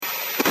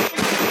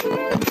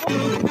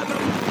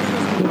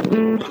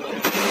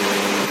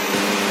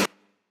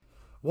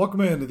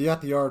Welcome into the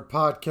At the Yard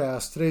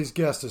podcast. Today's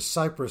guest is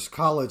Cypress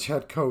College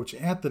head coach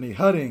Anthony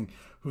Hutting,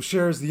 who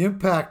shares the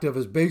impact of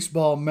his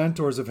baseball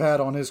mentors have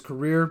had on his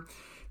career,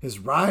 his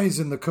rise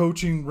in the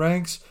coaching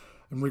ranks,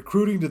 and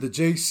recruiting to the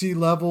JC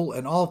level,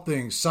 and all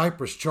things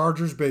Cypress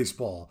Chargers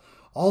baseball.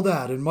 All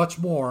that and much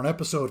more on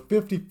episode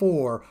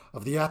 54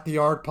 of the At the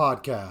Yard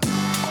podcast.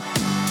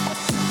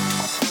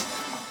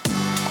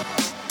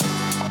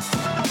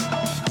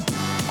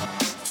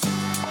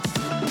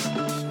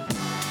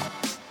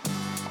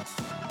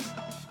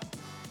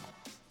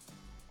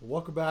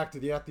 Welcome back to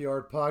the At the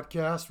Yard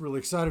podcast. Really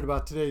excited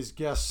about today's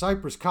guest.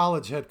 Cypress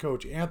College head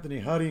coach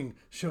Anthony Hutting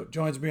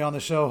joins me on the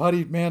show.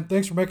 Hutty, man,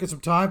 thanks for making some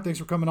time. Thanks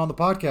for coming on the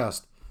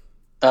podcast.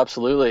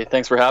 Absolutely.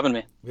 Thanks for having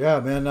me. Yeah,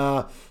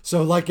 man.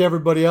 So like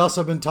everybody else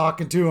I've been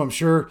talking to, I'm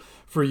sure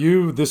for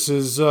you, this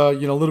is, a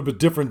little bit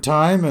different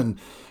time, and,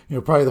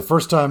 probably the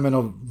first time in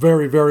a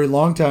very, very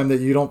long time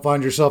that you don't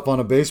find yourself on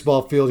a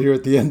baseball field here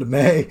at the end of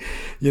May.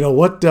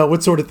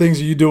 What sort of things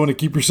are you doing to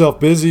keep yourself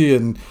busy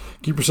and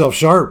keep yourself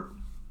sharp?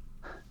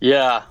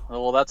 Yeah,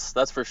 well,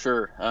 that's for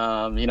sure.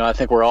 I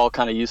think we're all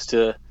kind of used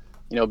to,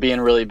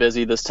 being really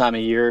busy this time of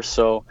year.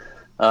 So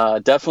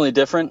definitely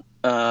different,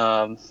 in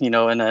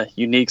a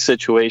unique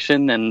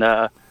situation. And,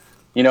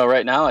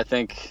 right now I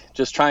think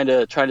just trying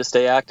to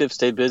stay active,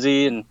 stay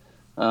busy, and,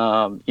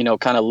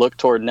 kind of look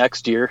toward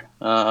next year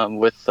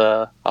with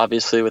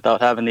obviously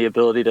without having the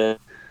ability to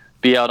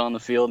be out on the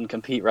field and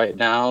compete right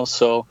now.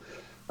 So,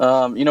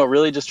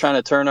 really just trying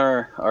to turn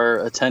our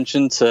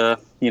attention to,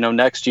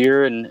 next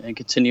year and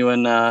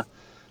continuing, the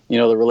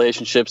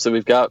relationships that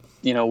we've got,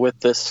 with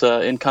this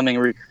incoming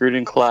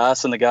recruiting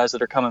class and the guys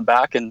that are coming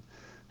back, and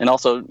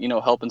also,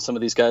 helping some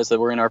of these guys that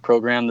were in our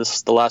program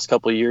the last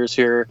couple of years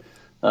here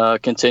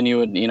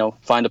continue and,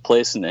 find a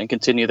place and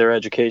continue their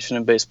education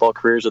and baseball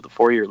careers at the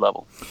 4-year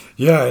level.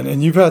 Yeah,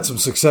 and you've had some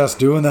success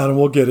doing that, and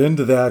we'll get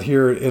into that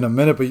here in a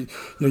minute. But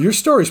your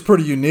story is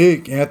pretty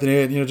unique,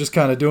 Anthony. And just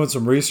kind of doing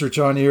some research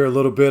on you here a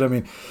little bit. I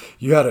mean,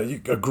 you had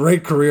a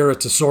great career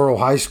at Tesoro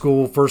High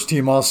School, first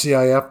team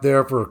All-CIF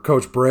there for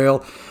Coach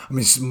Braille. I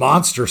mean,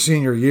 monster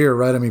senior year,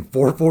 right? I mean,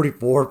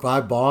 444,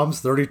 5 bombs,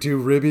 32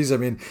 ribbies. I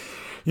mean,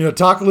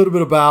 talk a little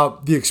bit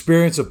about the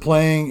experience of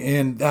playing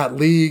in that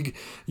league,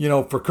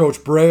 for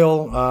Coach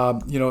Braille,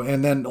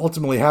 and then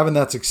ultimately having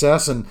that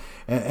success and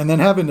then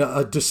having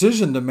a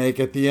decision to make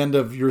at the end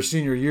of your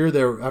senior year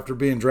there after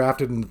being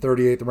drafted in the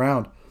 38th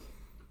round.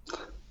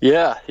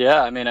 Yeah.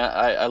 I mean,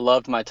 I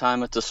loved my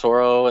time at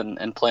Tesoro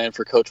and playing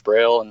for Coach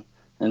Braille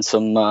and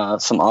some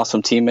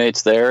awesome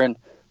teammates there. And,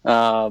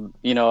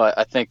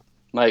 I think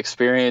my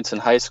experience in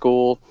high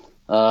school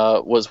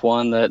was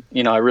one that,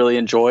 I really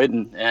enjoyed.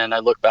 And I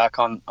look back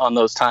on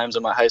those times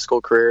in my high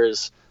school career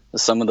as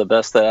some of the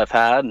best that I've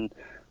had. And,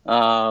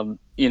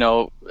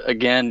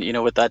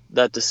 again, with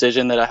that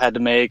decision that I had to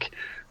make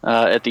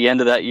at the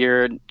end of that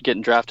year,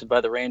 getting drafted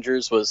by the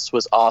Rangers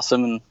was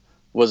awesome and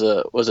was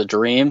a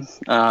dream.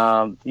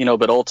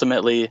 But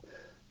ultimately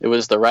it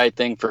was the right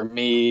thing for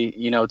me,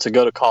 to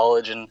go to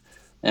college and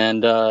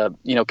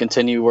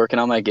continue working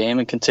on my game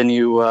and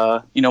continue,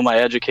 my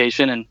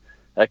education and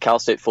at Cal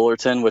State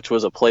Fullerton, which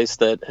was a place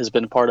that has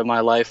been part of my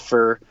life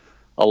for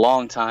a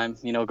long time,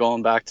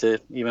 going back to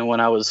even when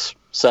I was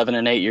 7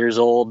 and 8 years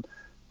old,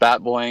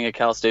 bat boying at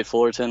Cal State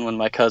Fullerton when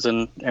my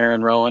cousin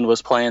Aaron Rowan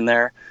was playing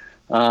there.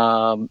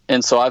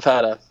 And so I've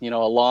had a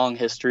long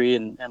history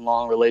and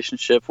long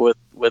relationship with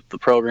the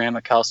program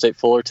at Cal State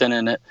Fullerton.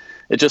 And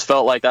it just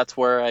felt like that's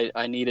where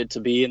I needed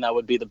to be, and that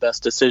would be the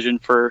best decision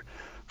for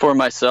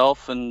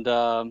myself. And,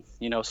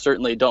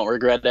 certainly don't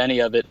regret any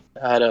of it.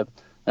 I had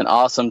an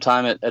awesome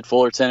time at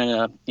Fullerton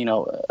and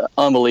a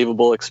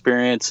unbelievable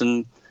experience.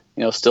 And,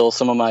 still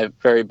some of my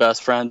very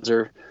best friends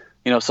are,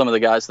 some of the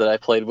guys that I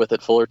played with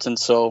at Fullerton.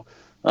 So,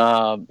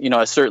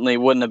 I certainly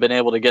wouldn't have been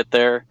able to get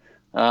there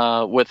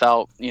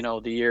without,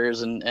 the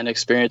years and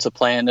experience of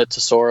playing at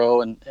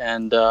Tesoro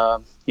and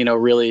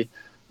really,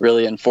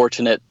 really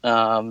unfortunate,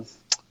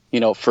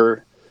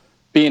 for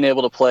being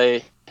able to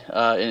play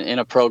in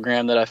a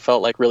program that I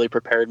felt like really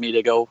prepared me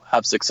to go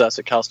have success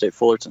at Cal State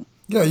Fullerton.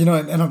 Yeah,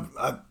 and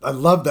I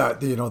love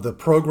that, the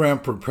program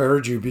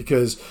prepared you,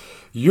 because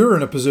you're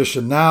in a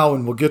position now,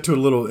 and we'll get to it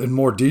a little in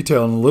more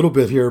detail in a little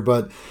bit here,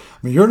 but I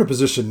mean, you're in a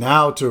position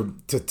now to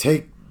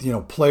take,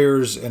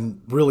 players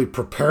and really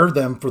prepare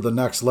them for the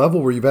next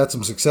level where you've had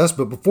some success.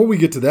 But before we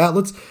get to that,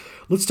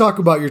 let's talk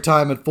about your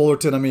time at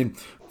Fullerton. I mean,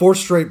 4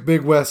 straight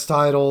Big West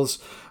titles.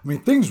 I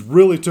mean, things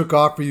really took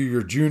off for you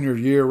your junior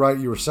year, right?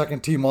 You were second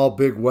team all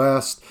Big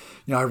West.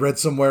 I read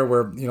somewhere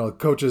where,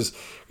 coaches,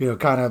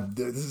 kind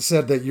of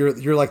said that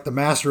you're like the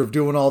master of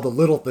doing all the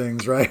little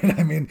things, right?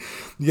 I mean,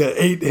 you got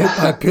 8 hit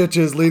by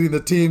pitches, leading the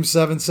team,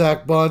 7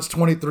 sack bunts,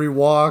 23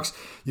 walks.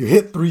 You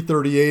hit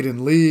 338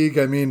 in league.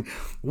 I mean,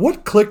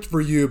 what clicked for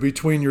you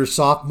between your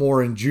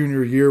sophomore and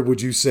junior year,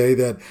 would you say,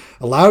 that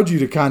allowed you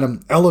to kind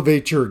of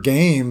elevate your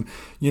game,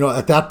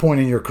 at that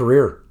point in your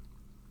career?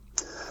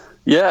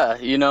 Yeah,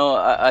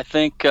 I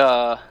think,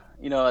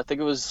 I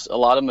think it was a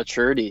lot of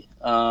maturity.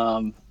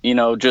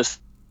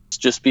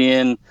 Just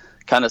being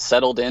kind of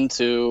settled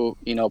into,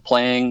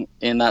 playing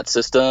in that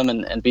system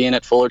and being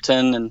at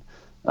Fullerton. And,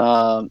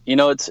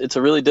 it's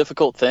a really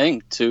difficult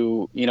thing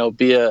to,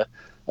 be a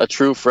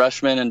true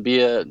freshman and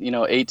be a,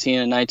 18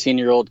 and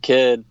 19-year-old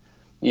kid,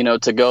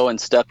 to go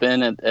and step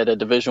in at a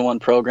Division I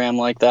program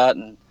like that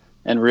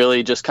and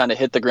really just kind of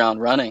hit the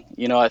ground running.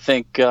 I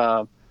think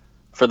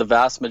for the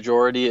vast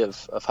majority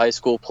of high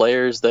school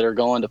players that are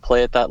going to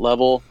play at that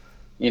level,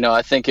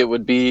 I think it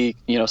would be,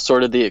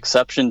 sort of the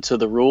exception to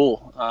the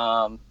rule,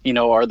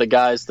 are the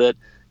guys that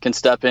can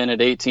step in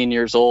at 18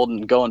 years old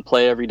and go and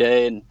play every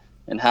day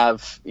and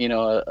have,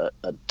 a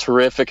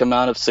terrific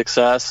amount of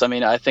success. I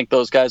mean, I think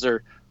those guys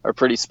are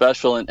pretty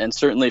special. And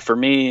certainly for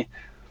me,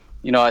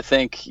 I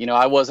think,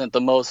 I wasn't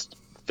the most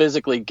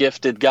physically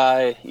gifted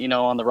guy,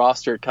 on the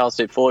roster at Cal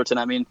State Fullerton.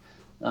 I mean,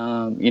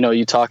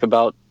 you talk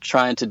about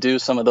trying to do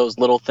some of those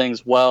little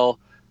things well.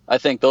 I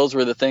think those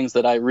were the things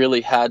that I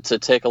really had to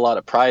take a lot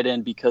of pride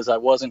in, because I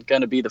wasn't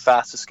going to be the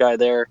fastest guy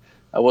there.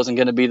 I wasn't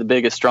going to be the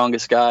biggest,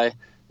 strongest guy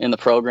in the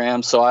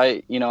program. So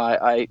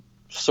I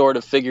sort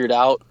of figured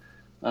out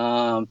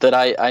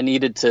that I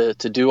needed to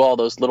do all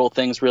those little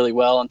things really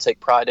well and take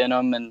pride in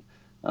them. And,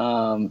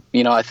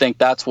 I think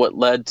that's what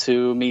led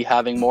to me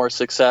having more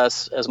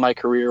success as my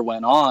career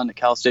went on at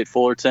Cal State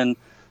Fullerton,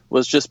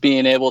 was just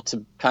being able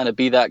to kind of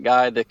be that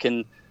guy that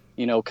can,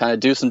 kind of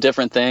do some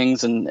different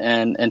things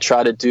and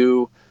try to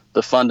do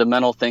the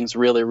fundamental things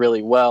really,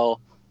 really well.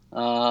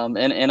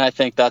 And I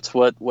think that's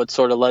what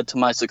sort of led to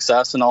my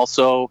success, and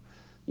also,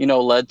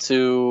 led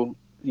to,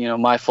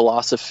 my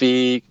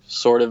philosophy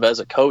sort of as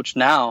a coach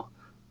now,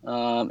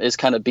 is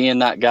kind of being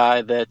that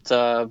guy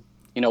that,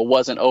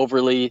 wasn't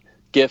overly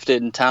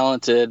gifted and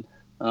talented,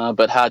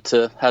 but had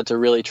to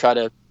really try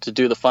to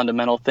do the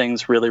fundamental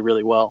things really,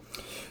 really well.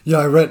 Yeah,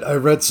 I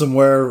read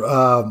somewhere,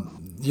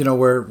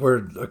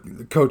 where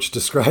the coach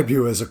described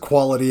you as a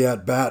quality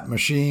at bat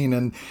machine,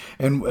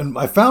 and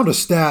I found a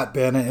stat,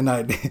 Ben,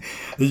 and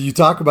you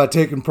talk about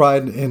taking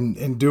pride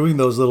in doing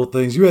those little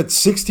things. You had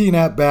 16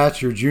 at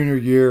bats your junior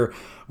year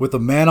with a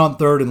man on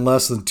third and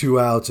less than 2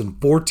 outs, and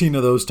 14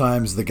 of those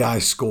times the guy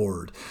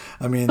scored.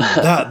 I mean,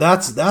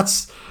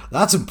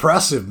 that's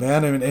impressive,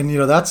 man,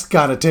 and that's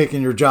kind of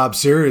taking your job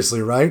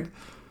seriously, right?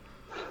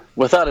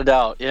 Without a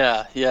doubt,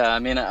 yeah. I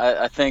mean,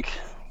 I think,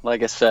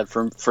 like I said,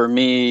 for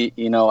me,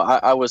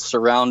 I was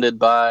surrounded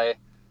by,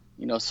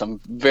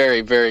 some very,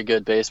 very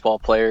good baseball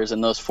players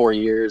in those 4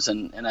 years.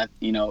 And I,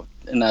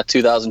 in that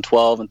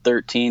 2012 and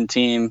 13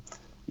 team,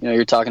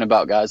 you're talking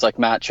about guys like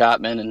Matt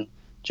Chapman and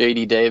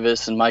J.D.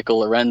 Davis and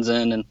Michael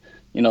Lorenzen, and,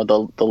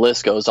 the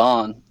list goes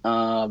on.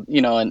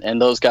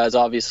 And those guys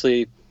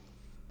obviously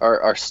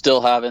are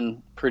still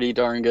having pretty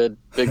darn good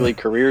big league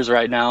careers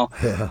right now.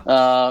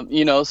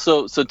 Yeah.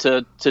 So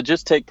to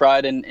just take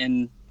pride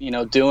in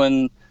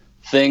doing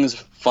things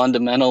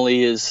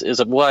fundamentally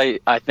is why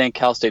I think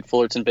Cal State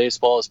Fullerton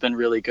baseball has been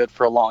really good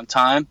for a long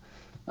time.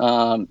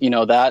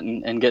 That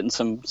and getting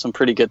some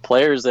pretty good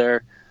players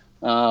there.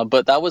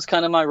 But that was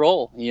kind of my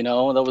role,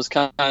 that was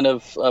kind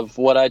of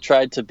what I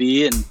tried to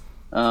be. And,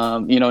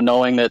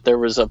 knowing that there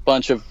was a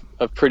bunch of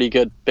pretty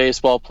good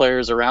baseball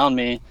players around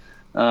me,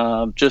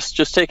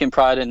 just taking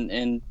pride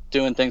in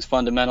doing things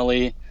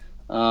fundamentally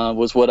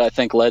was what I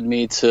think led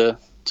me to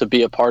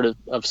be a part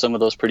of some of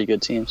those pretty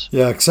good teams.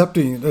 Yeah,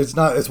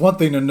 it's one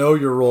thing to know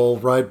your role,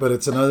 right? But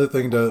it's another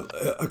thing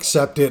to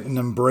accept it and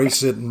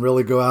embrace it and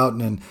really go out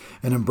and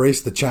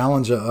embrace the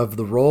challenge of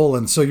the role.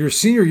 And so your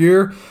senior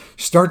year,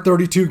 start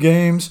 32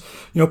 games,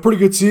 pretty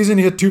good season.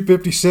 You hit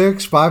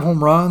 256, 5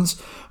 home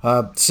runs,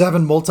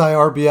 7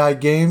 multi-RBI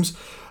games.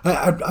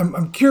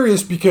 I'm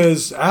curious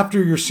because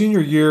after your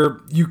senior year,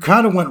 you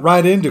kind of went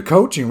right into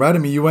coaching, right? I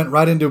mean, you went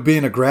right into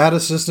being a grad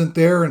assistant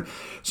there. And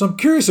so I'm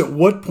curious, at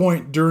what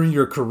point during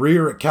your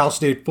career at Cal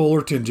State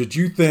Fullerton did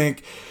you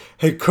think,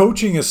 hey,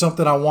 coaching is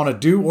something I want to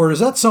do? Or is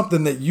that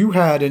something that you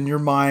had in your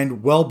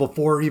mind well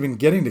before even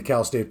getting to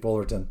Cal State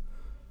Fullerton?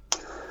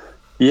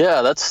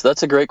 Yeah,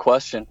 that's a great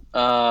question.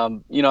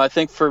 I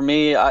think for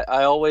me,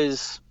 I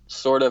always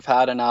sort of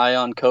had an eye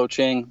on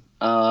coaching.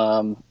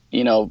 I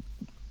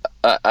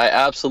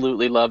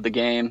absolutely love the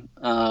game,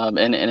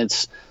 and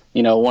it's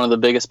one of the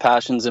biggest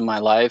passions in my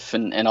life,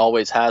 and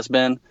always has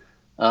been.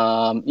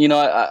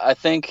 I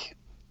think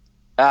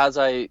as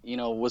I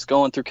was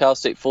going through Cal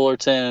State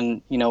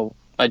Fullerton,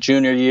 my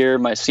junior year,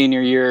 my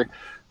senior year,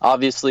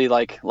 obviously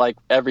like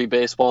every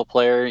baseball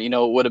player, it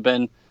would have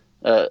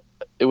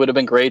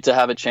been great to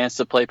have a chance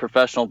to play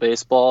professional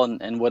baseball,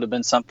 and would have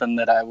been something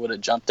that I would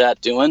have jumped at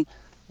doing.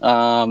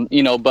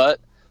 But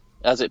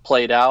as it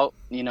played out,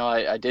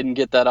 I didn't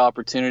get that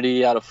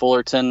opportunity out of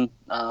Fullerton.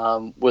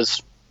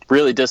 Was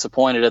really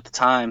disappointed at the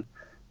time.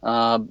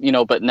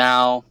 But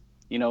now,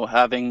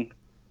 having,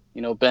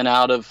 been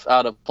out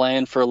of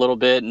playing for a little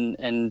bit,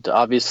 and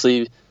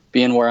obviously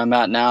being where I'm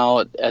at now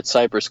at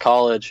Cypress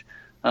College,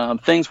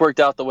 things worked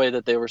out the way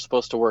that they were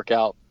supposed to work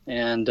out.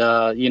 And,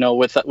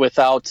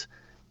 without,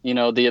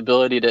 the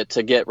ability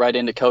to get right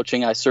into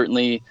coaching, I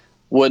certainly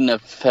wouldn't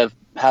have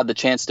had the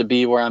chance to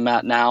be where I'm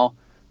at now.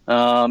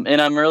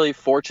 And I'm really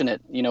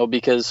fortunate,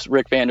 because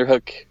Rick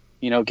Vanderhook,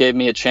 gave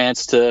me a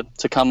chance to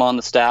come on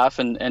the staff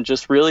and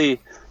just really,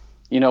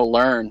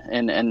 learn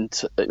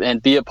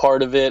and be a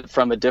part of it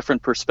from a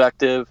different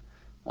perspective.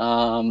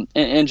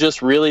 And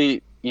just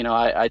really,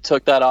 I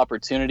took that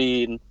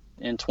opportunity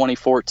in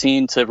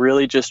 2014 to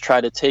really just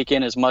try to take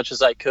in as much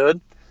as I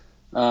could.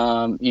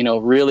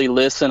 Really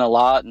listen a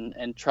lot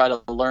and try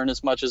to learn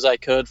as much as I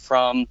could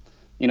from,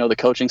 the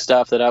coaching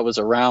staff that I was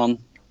around.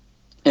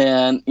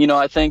 And,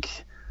 I think,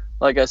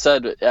 like I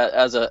said,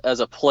 as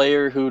a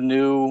player who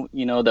knew,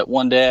 that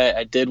one day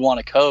I did want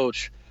to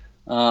coach,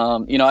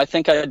 I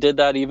think I did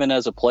that even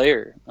as a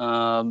player.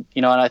 And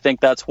I think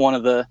that's one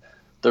of the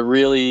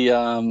really,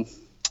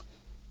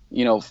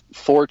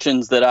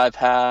 fortunes that I've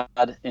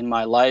had in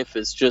my life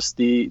is just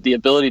the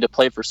ability to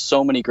play for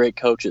so many great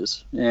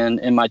coaches. And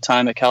in my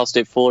time at Cal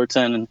State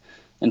Fullerton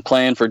and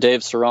playing for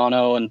Dave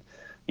Serrano and,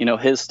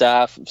 his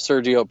staff,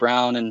 Sergio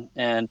Brown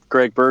and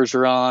Greg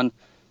Bergeron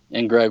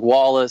and Greg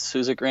Wallace,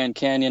 who's at Grand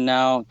Canyon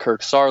now,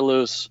 Kirk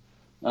Sarloos,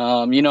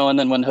 and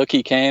then when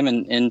Hookie came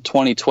in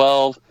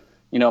 2012,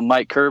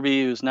 Mike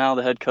Kirby, who's now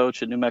the head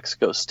coach at New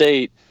Mexico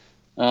State,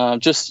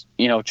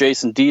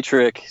 Jason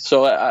Dietrich.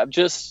 So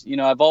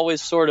I've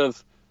always sort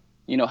of,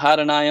 had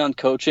an eye on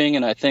coaching.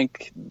 And I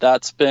think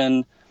that's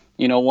been,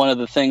 one of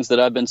the things that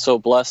I've been so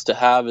blessed to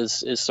have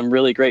is some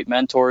really great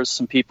mentors,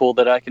 some people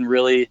that I can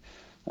really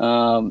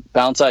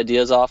bounce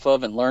ideas off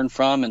of and learn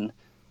from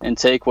and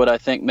take what I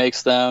think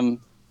makes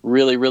them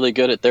really, really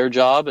good at their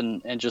job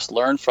and just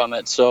learn from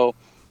it. So,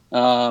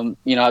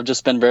 I've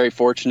just been very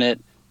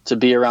fortunate to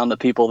be around the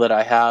people that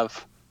I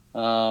have,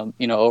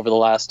 over the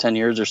last 10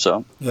 years or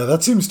so. Yeah,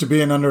 that seems to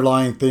be an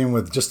underlying theme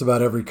with just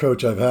about every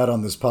coach I've had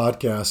on this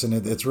podcast. And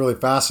it's really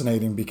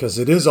fascinating because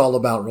it is all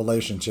about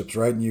relationships,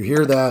 right? And you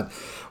hear that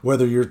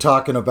whether you're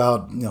talking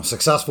about,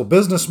 successful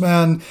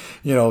businessmen,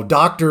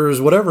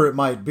 doctors, whatever it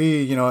might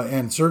be,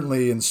 and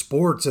certainly in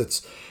sports,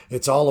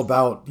 it's all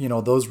about,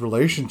 those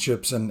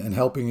relationships and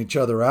helping each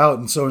other out.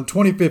 And so in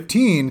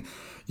 2015,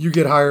 you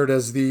get hired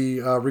as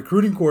the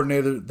recruiting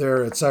coordinator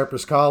there at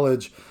Cypress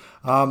College.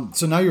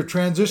 So now you're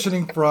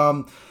transitioning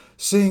from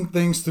seeing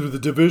things through the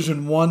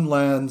Division I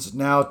lens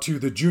now to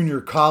the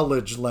junior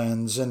college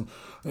lens. And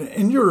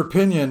in your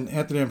opinion,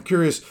 Anthony, I'm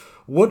curious,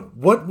 what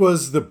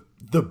was the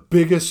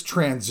biggest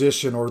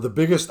transition or the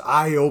biggest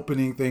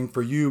eye-opening thing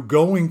for you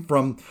going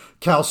from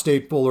Cal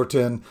State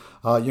Fullerton,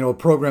 a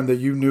program that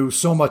you knew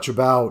so much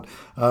about,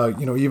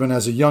 even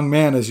as a young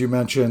man, as you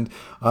mentioned,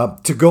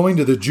 to going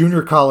to the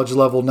junior college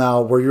level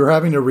now where you're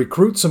having to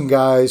recruit some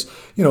guys,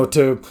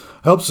 to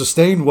help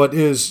sustain what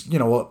is,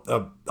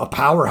 a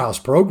powerhouse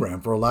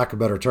program, for a lack of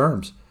better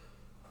terms.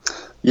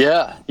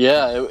 Yeah.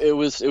 It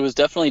was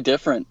definitely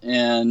different.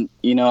 And,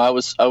 I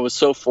was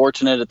so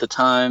fortunate at the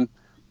time,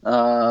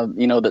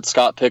 that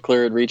Scott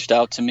Pickler had reached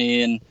out to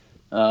me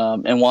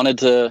and wanted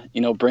to,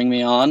 bring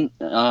me on,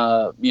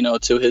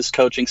 to his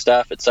coaching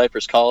staff at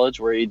Cypress College,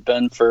 where he'd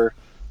been for,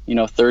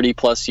 30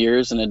 plus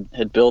years and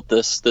had built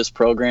this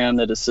program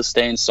that has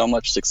sustained so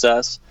much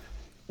success.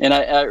 And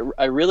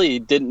I really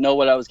didn't know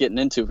what I was getting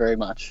into very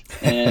much.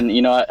 And,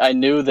 I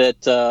knew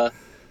that,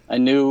 I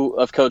knew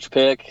of Coach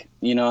Pick,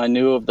 I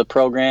knew of the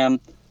program,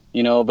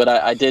 but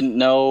I didn't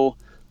know,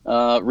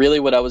 really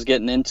what I was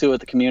getting into at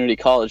the community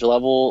college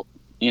level,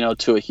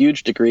 to a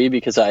huge degree,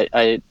 because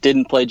I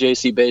didn't play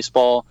JC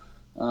baseball.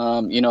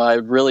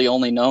 I'd really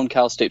only known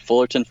Cal State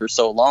Fullerton for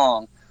so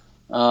long.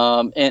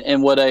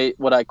 And what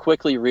I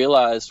quickly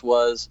realized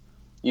was,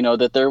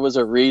 that there was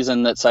a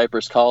reason that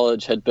Cypress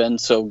College had been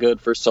so good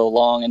for so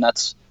long. And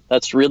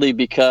that's really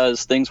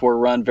because things were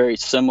run very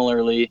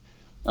similarly,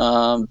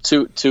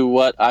 to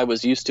what I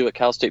was used to at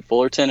Cal State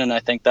Fullerton. And I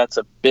think that's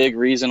a big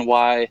reason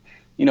why,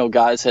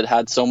 guys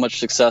had so much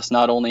success,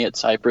 not only at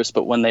Cypress,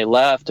 but when they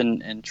left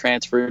and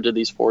transferred to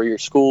these 4-year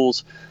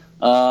schools.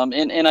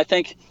 And I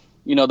think,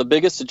 the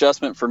biggest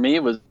adjustment for me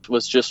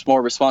was just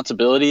more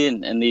responsibility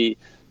and the,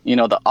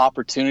 the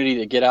opportunity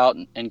to get out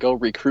and go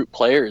recruit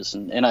players.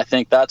 And I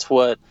think that's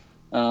what,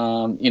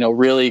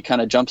 really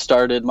kind of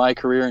jump-started my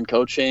career in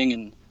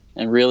coaching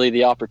and really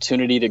the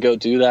opportunity to go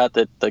do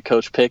that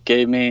Coach Pick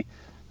gave me,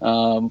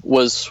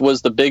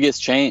 was the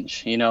biggest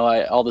change.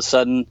 All of a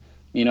sudden,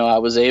 I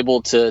was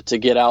able to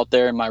get out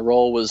there, and my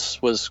role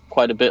was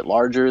quite a bit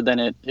larger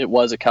than it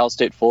was at Cal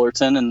State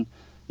Fullerton. And,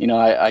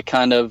 I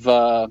kind of,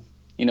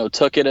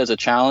 took it as a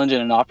challenge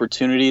and an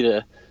opportunity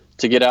to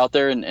get out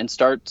there and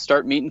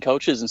start meeting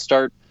coaches and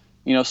start,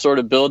 sort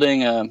of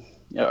building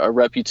a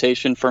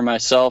reputation for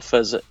myself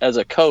as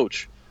a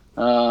coach,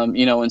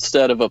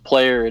 instead of a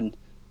player, and,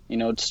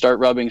 start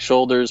rubbing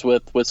shoulders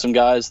with some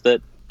guys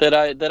that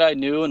I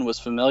knew and was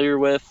familiar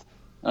with.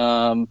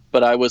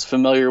 But I was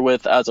familiar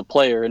with as a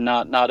player and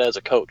not as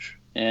a coach.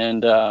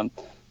 And,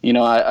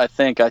 I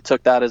think I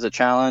took that as a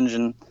challenge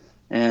and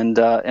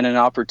an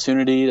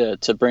opportunity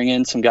to bring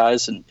in some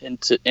guys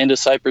into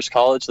Cypress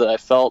College that I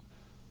felt,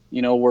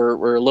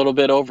 were a little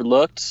bit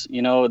overlooked,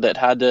 that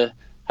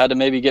had to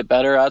maybe get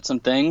better at some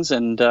things.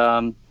 And,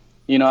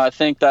 I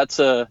think that's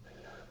a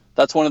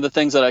that's one of the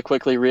things that I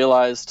quickly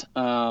realized,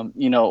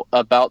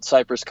 about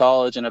Cypress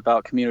College and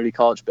about community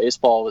college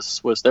baseball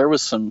was there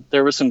was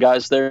some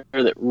guys there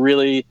that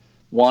really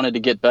wanted to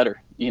get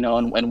better,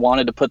 and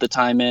wanted to put the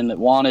time in, that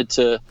wanted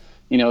to,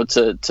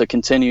 to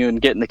continue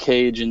and get in the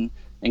cage and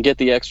get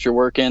the extra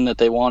work in that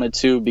they wanted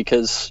to,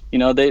 because,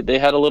 they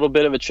had a little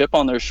bit of a chip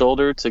on their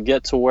shoulder to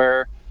get to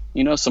where,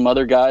 some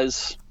other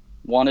guys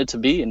wanted to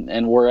be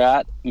and were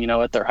at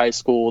their high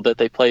school that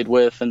they played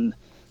with. And,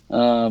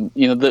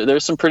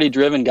 there's some pretty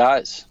driven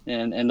guys,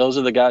 and those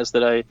are the guys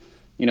that I,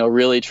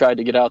 really tried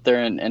to get out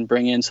there and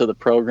bring into the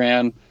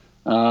program.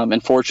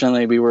 And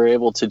fortunately we were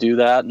able to do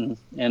that.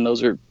 And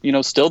those are,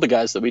 still the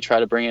guys that we try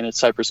to bring in at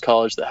Cypress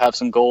College, that have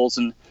some goals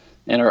and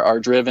are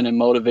driven and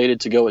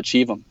motivated to go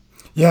achieve them.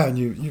 Yeah, and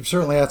you've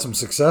certainly had some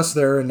success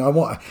there, and I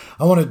want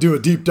to do a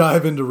deep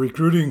dive into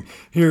recruiting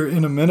here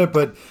in a minute.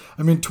 But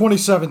I mean,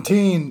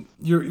 2017,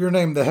 you're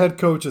named the head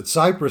coach at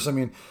Cypress. I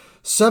mean,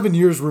 7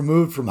 years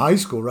removed from high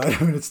school,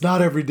 right? I mean, it's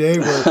not every day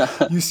where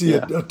you see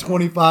Yeah. a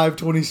 25,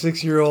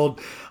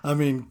 26-year-old,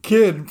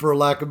 kid, for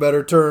lack of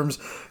better terms,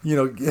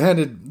 being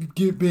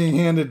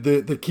handed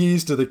the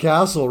keys to the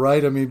castle,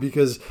 right? I mean,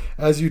 because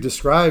as you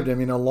described, I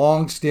mean, a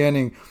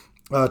long-standing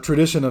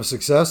tradition of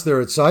success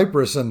there at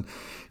Cypress. And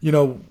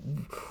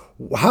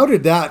how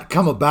did that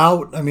come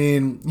about? I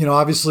mean,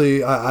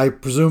 obviously, I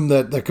presume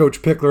that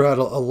Coach Pickler had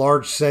a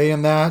large say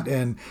in that.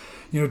 And,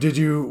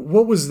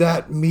 what was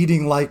that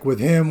meeting like with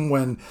him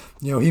when,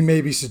 he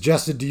maybe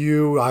suggested to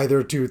you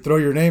either to throw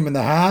your name in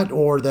the hat,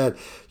 or that,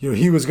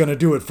 he was going to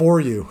do it for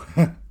you?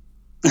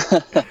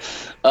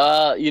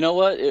 You know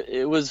what?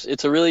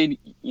 It's a really,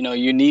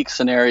 unique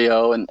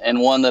scenario, and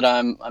one that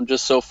I'm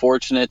just so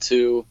fortunate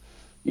to,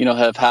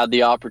 have had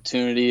the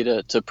opportunity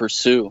to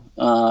pursue.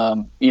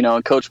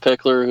 And Coach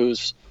Pickler,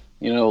 who's,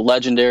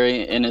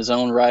 legendary in his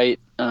own right,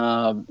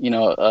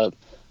 a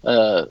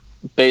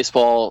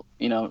baseball,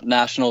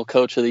 national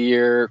coach of the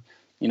year,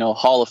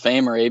 Hall of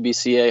Famer,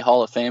 ABCA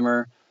Hall of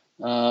Famer.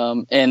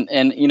 And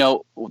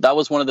that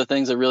was one of the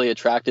things that really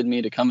attracted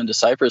me to come into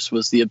Cypress,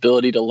 was the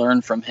ability to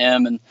learn from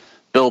him and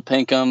Bill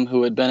Pinkham,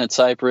 who had been at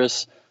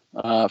Cypress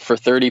for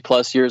 30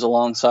 plus years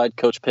alongside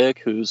Coach Pick,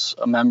 who's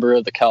a member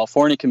of the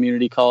California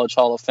Community College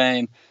Hall of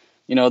Fame.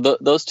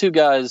 Those two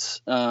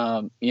guys,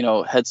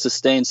 had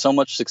sustained so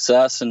much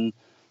success, and,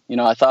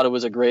 I thought it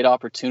was a great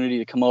opportunity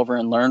to come over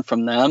and learn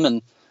from them.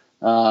 And,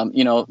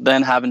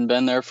 then having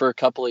been there for a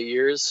couple of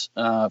years,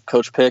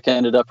 Coach Pick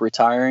ended up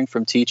retiring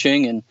from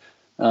teaching,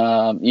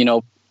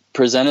 and,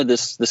 presented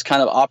this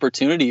kind of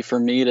opportunity for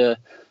me to,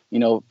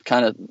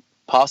 kind of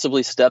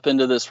possibly step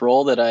into this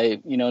role that I,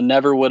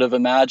 never would have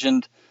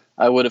imagined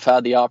I would have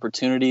had the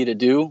opportunity to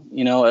do,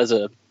 as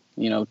a,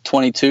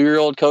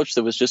 22-year-old coach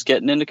that was just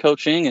getting into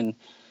coaching,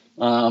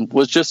 and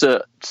was just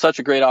such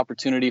a great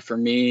opportunity for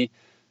me,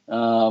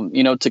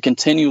 to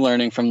continue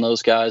learning from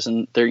those guys.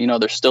 And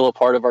they're still a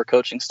part of our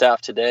coaching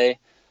staff today,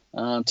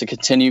 to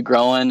continue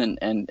growing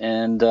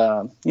and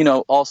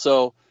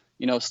also,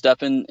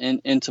 stepping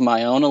into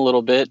my own a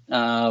little bit,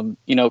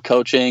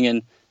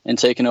 coaching and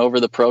taking over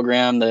the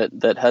program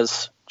that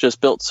has just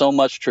built so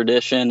much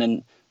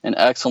tradition and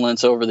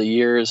excellence over the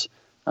years.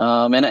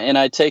 And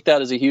I take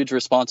that as a huge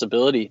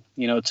responsibility,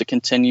 to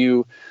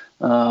continue,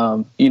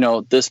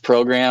 this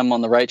program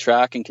on the right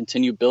track and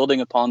continue building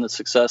upon the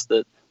success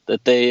that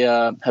they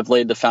have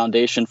laid the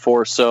foundation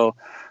for. So,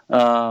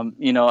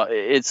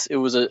 it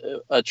was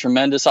a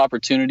tremendous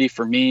opportunity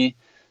for me,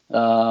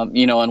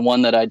 and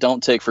one that I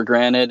don't take for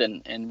granted,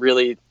 and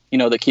really,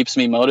 that keeps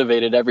me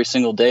motivated every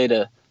single day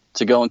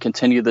to go and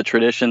continue the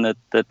tradition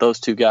that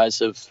those two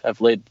guys have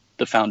laid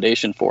the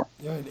foundation for.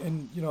 Yeah,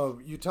 and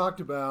you talked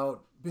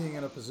about being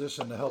in a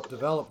position to help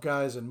develop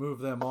guys and move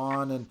them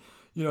on, and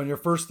in your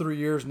first 3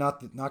 years,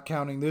 not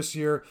counting this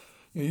year,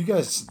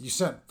 you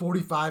sent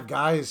 45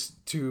 guys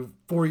to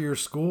 4-year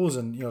schools,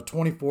 and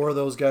 24 of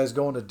those guys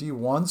going to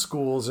D1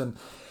 schools. And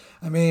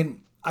I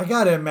mean, I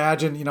got to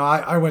imagine,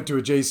 I went to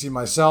a JC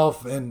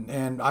myself,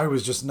 and I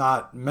was just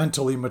not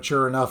mentally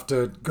mature enough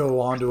to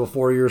go on to a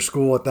 4-year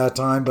school at that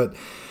time. But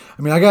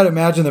I mean, I got to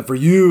imagine that for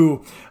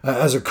you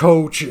as a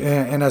coach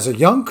and as a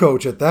young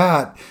coach at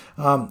that,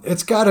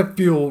 it's got to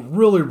feel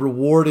really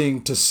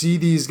rewarding to see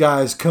these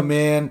guys come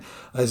in,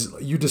 as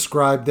you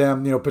described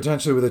them,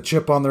 potentially with a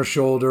chip on their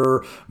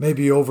shoulder,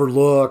 maybe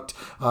overlooked,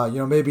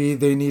 maybe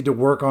they need to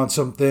work on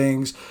some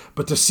things,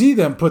 but to see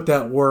them put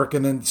that work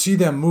and then see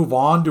them move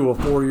on to a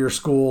 4-year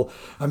school,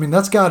 I mean,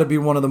 that's got to be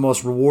one of the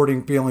most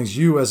rewarding feelings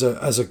you as a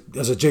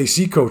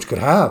JC coach could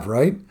have,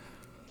 right?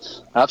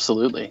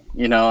 Absolutely.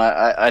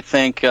 I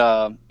think,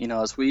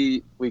 as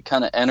we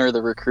kind of enter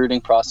the recruiting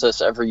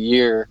process every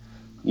year,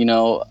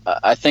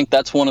 I think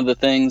that's one of the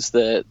things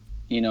that,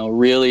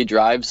 really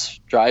drives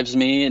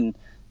me and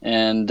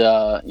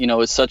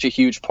it's such a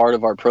huge part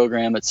of our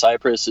program at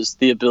Cypress, is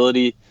the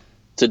ability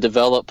to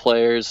develop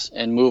players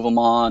and move them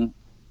on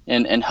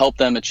and help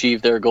them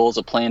achieve their goals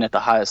of playing at the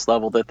highest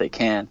level that they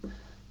can.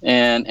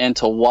 And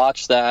to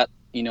watch that,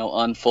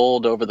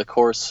 unfold over the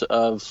course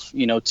of,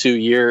 2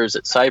 years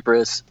at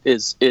Cypress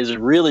is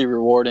really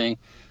rewarding.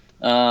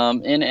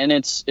 And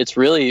it's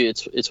really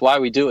it's why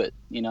we do it.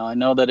 I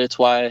know that it's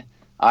why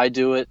I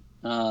do it.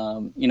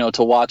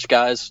 To watch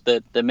guys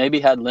that maybe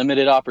had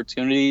limited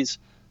opportunities,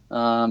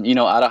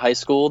 out of high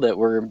school that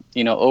were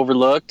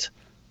overlooked,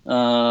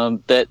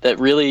 that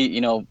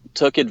really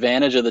took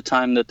advantage of the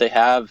time that they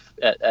have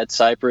at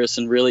Cypress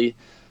and really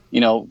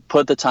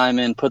put the time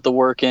in, put the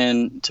work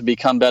in to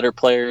become better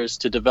players,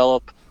 to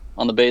develop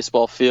on the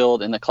baseball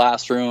field, in the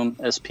classroom,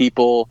 as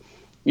people,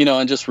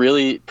 and just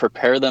really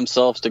prepare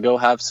themselves to go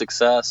have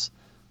success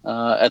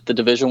at the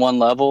Division I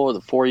level or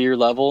the 4-year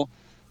level.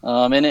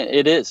 And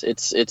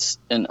it's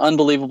an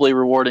unbelievably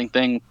rewarding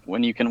thing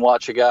when you can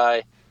watch a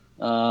guy,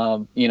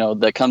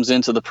 that comes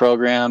into the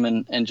program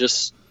and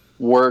just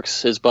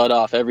works his butt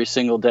off every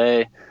single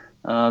day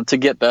to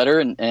get better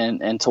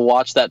and to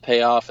watch that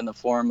pay off in the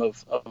form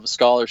of a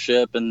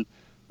scholarship and,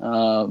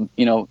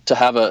 to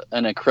have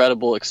an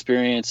incredible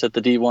experience at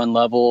the D1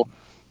 level,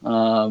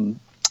 on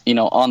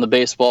the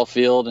baseball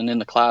field and in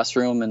the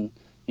classroom, and,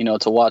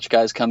 to watch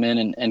guys come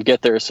in and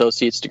get their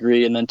associate's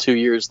degree. And then 2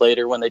 years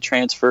later, when they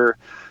transfer,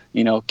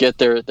 get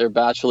their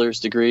bachelor's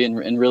degree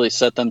and really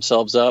set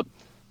themselves up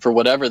for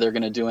whatever they're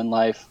going to do in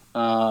life.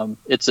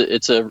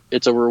 It's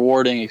a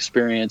rewarding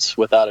experience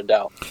without a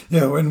doubt.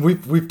 Yeah, and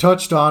we've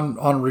touched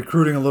on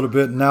recruiting a little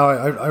bit, and now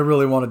I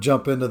really want to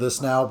jump into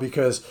this now,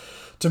 because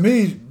to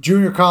me,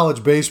 junior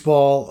college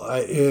baseball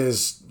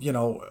is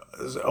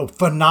a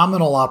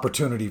phenomenal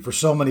opportunity for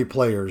so many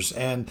players,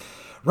 and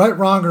right,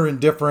 wrong, or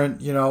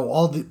indifferent,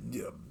 all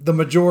the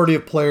majority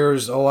of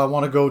players, I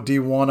want to go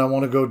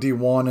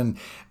D1,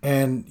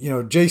 and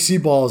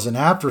JC ball is an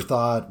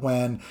afterthought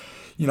when.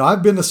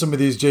 I've been to some of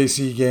these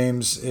JC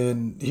games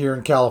here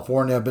in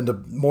California. I've been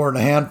to more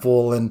than a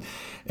handful, and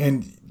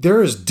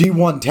there is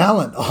D1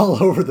 talent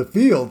all over the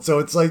field. So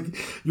it's like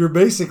you're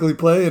basically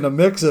playing a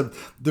mix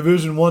of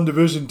Division I,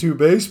 Division II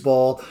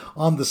baseball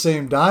on the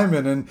same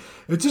diamond, and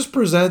it just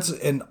presents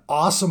an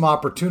awesome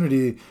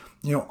opportunity,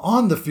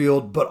 on the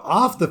field, but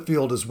off the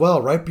field as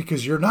well, right?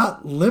 Because you're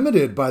not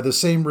limited by the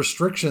same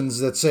restrictions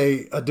that,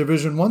 say, a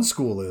Division I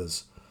school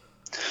is.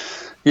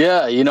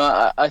 Yeah,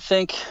 I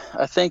think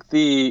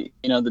the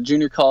the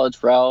junior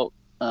college route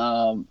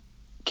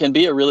can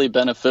be a really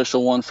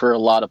beneficial one for a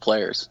lot of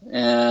players,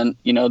 and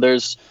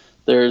there's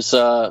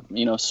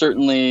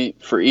certainly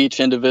for each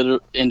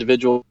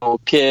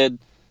individual kid,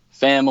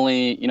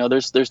 family,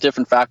 there's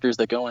different factors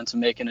that go into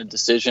making a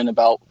decision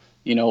about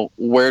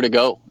where to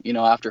go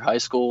after high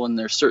school, and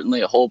there's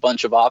certainly a whole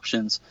bunch of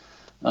options.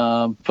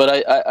 But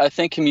I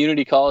think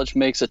community college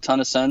makes a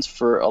ton of sense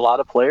for a lot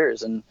of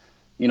players, and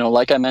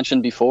like I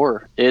mentioned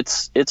before,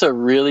 it's a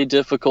really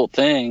difficult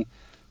thing,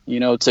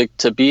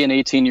 to be an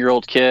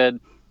 18-year-old kid,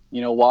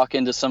 walk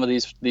into some of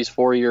these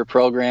 4-year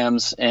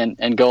programs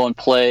and go and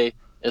play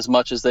as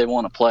much as they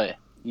want to play,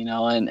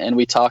 and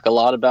we talk a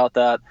lot about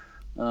that,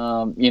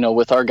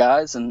 with our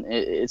guys, and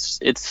it's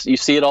you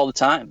see it all the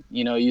time.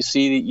 You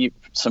see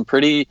some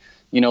pretty,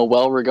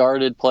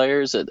 well-regarded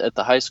players at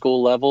the high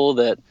school level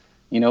that,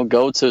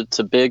 go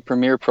to big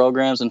premier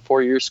programs and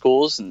 4-year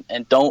schools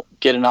and don't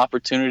get an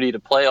opportunity to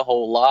play a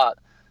whole lot,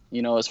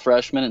 as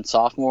freshmen and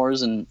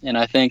sophomores. And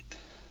I think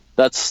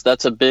that's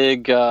a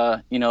big,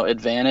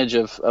 advantage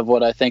of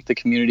what I think the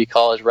community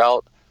college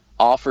route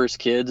offers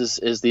kids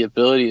is the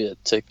ability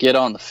to get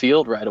on the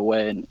field right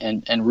away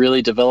and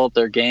really develop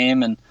their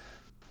game. And,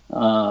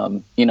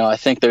 I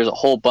think there's a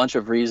whole bunch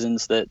of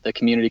reasons that the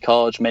community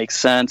college makes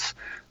sense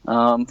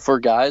for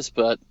guys,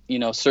 but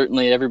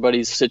certainly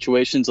everybody's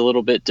situation's a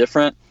little bit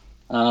different.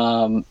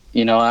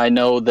 I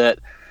know that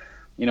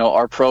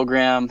our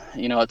program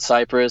at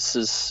Cypress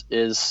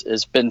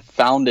is been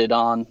founded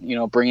on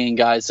bringing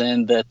guys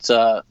in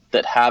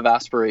that have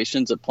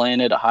aspirations of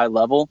playing at a high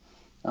level,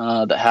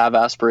 that have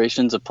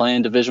aspirations of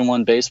playing Division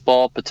I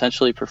baseball,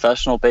 potentially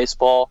professional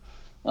baseball.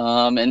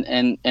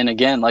 And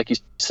again, like you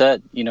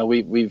said,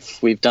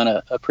 we've done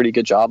a pretty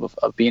good job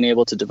of being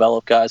able to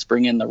develop guys,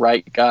 bring in the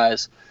right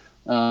guys,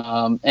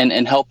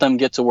 and help them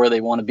get to where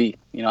they want to be.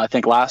 I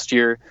think last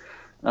year,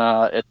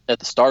 at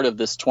the start of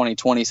this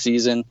 2020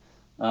 season,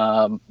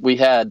 we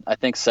had, I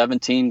think,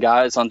 17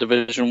 guys on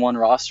Division I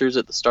rosters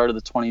at the start of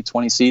the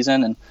 2020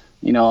 season. And,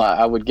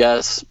 I would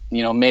guess,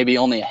 maybe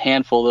only a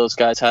handful of those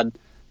guys had,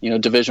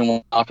 Division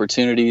I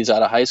opportunities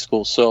out of high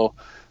school. So,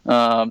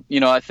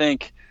 I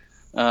think,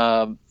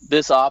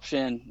 this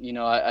option,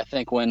 I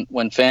think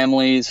when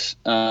families,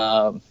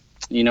 and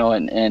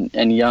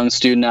young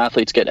student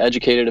athletes get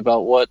educated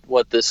about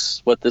what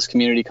this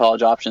community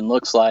college option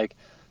looks like,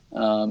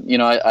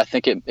 I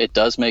think it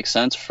does make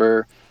sense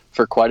for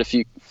quite a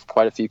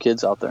few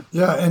kids out there.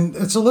 Yeah,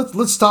 and so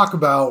let's talk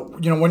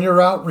about when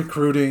you're out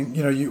recruiting,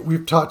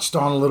 we've touched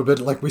on a little bit,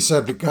 like we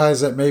said, the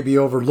guys that may be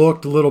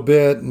overlooked a little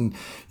bit, and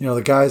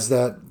the guys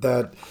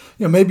that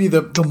maybe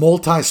the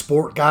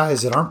multi-sport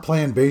guys that aren't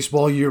playing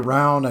baseball year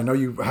round. I know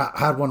you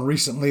had one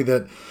recently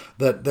that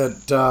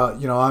that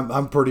you know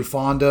I'm pretty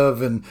fond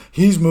of, and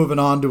he's moving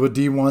on to a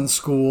D1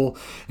 school.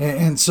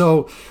 And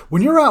so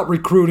when you're out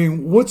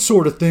recruiting, what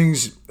sort of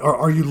things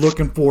are you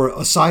looking for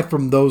aside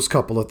from those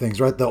couple of things,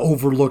 right? The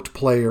overlooked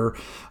player,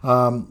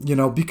 you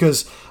know,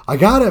 because I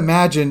got to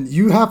imagine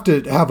you have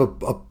to have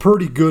a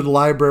pretty good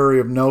library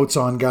of notes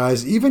on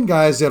guys, even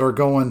guys that are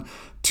going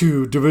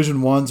to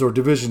Division I's or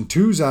Division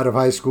II's out of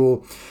high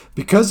school,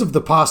 because of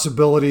the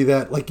possibility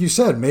that, like you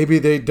said, maybe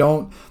they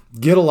don't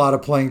get a lot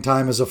of playing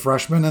time as a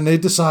freshman and they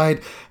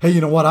decide, hey, you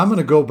know what, I'm going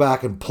to go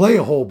back and play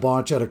a whole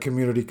bunch at a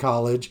community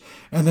college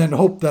and then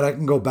hope that I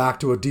can go back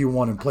to a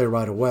D1 and play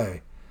right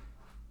away.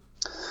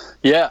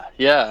 Yeah.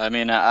 I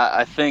mean,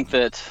 I think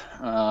that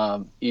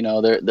you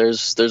know,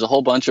 there's a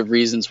whole bunch of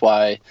reasons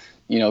why,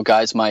 you know,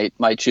 guys might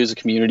choose a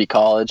community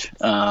college.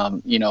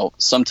 You know,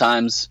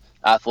 sometimes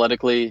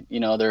athletically, you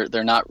know,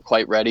 they're not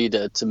quite ready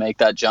to make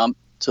that jump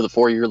to the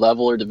 4-year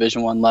level or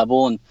Division I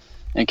level,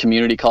 and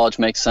community college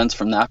makes sense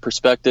from that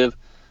perspective.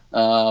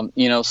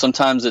 You know,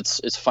 sometimes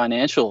it's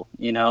financial,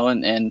 you know,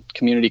 and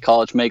community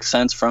college makes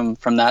sense from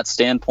that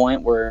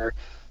standpoint where,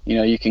 you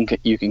know, you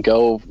can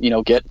go, you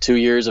know, get 2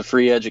 years of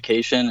free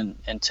education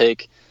and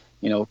take,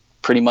 you know,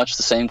 pretty much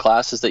the same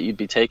classes that you'd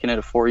be taking at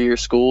a 4-year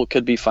school. It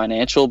could be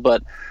financial,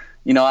 but,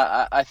 you know,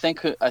 I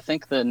think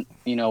that,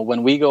 you know,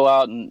 when we go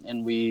out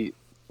and we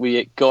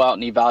go out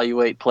and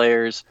evaluate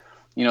players,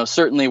 you know,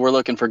 certainly we're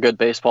looking for good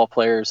baseball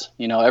players.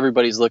 You know,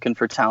 everybody's looking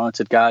for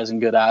talented guys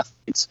and good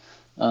athletes.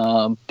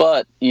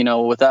 But, you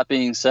know, with that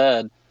being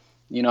said,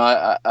 you know,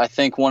 I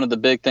think one of the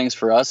big things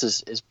for us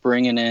is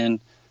bringing in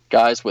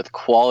guys with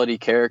quality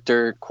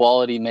character,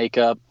 quality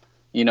makeup,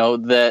 you know,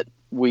 that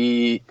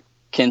we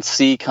can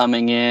see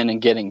coming in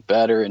and getting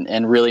better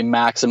and really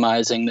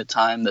maximizing the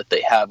time that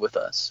they have with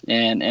us.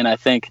 And I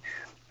think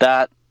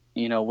that,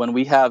 you know, when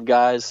we have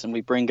guys and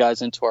we bring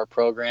guys into our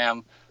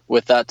program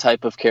with that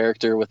type of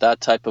character, with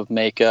that type of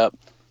makeup,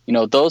 you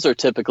know, those are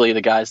typically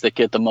the guys that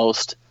get the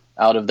most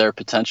out of their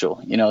potential,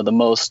 you know, the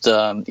most,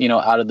 you know,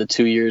 out of the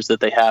 2 years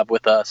that they have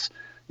with us.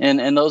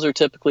 And those are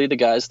typically the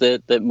guys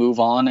that move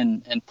on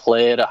and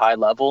play at a high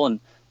level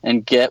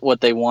and get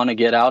what they want to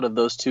get out of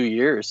those 2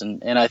 years.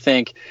 And I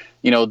think,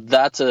 you know,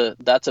 that's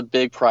a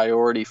big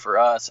priority for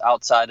us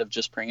outside of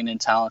just bringing in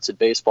talented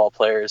baseball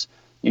players.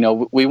 You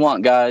know, we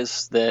want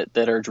guys that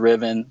are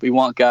driven. We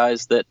want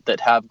guys that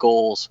have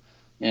goals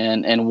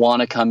and want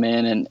to come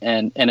in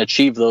and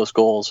achieve those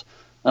goals.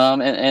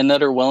 And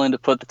that are willing to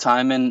put the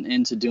time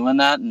into doing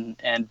that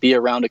and be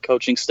around a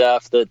coaching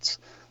staff that's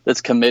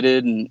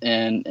committed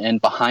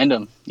and behind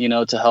them, you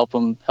know, to help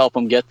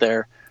them get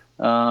there.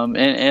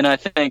 And I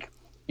think,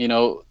 you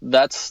know,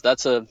 that's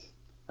a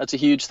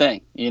huge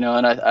thing, you know,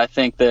 and I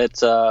think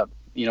that,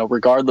 you know,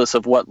 regardless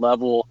of what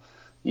level,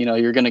 you know,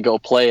 you're going to go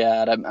play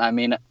at, I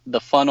mean,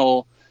 the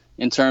funnel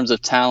in terms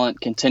of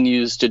talent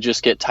continues to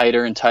just get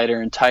tighter and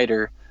tighter and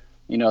tighter,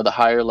 you know, the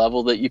higher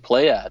level that you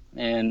play at.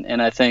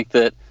 And I think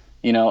that,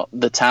 you know,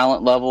 the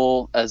talent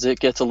level, as it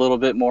gets a little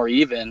bit more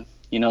even,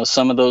 you know,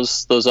 some of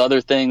those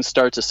other things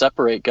start to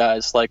separate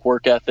guys, like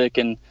work ethic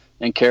and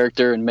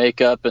character and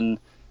makeup. And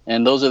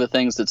those are the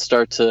things that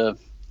start to,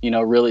 you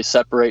know, really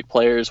separate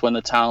players when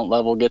the talent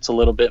level gets a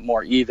little bit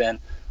more even.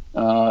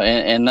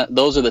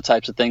 Those are the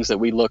types of things that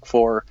we look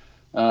for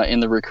in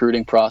the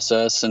recruiting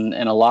process. And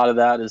a lot of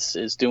that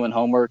is doing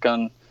homework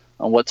on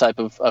what type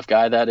of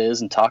guy that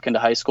is and talking to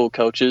high school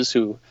coaches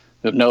who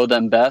know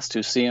them best,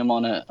 who see them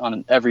on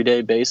an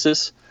everyday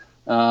basis,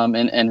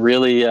 and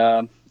really,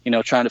 you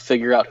know, trying to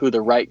figure out who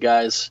the right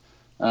guys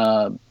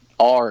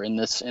are in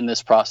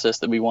this process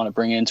that we want to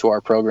bring into our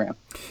program.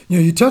 You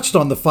know, you touched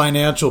on the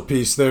financial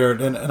piece there,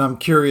 and I'm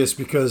curious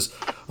because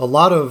a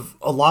lot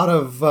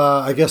of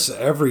I guess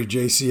every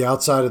JC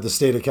outside of the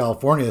state of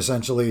California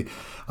essentially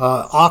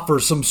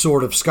offers some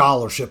sort of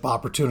scholarship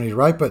opportunity,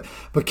 right? But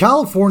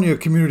California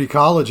community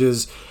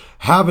colleges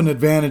have an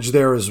advantage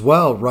there as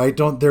well, right?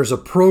 There's a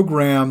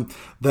program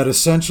that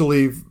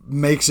essentially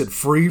makes it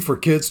free for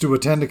kids to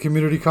attend a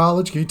community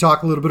college. Can you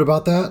talk a little bit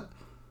about that?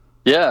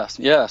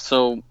 Yeah.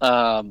 So,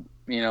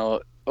 you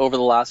know, over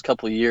the last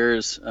couple of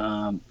years,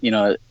 you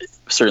know,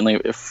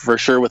 certainly for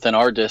sure within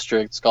our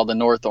district, it's called the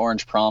North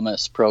Orange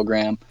Promise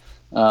program.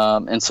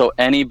 And so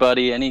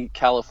any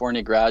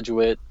California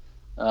graduate,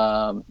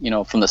 you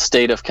know, from the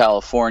state of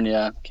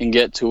California can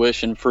get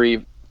tuition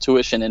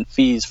and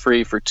fees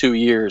free for 2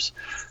 years,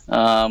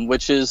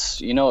 which is,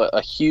 you know,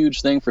 a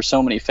huge thing for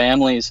so many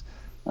families,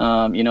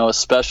 you know,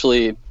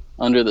 especially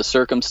under the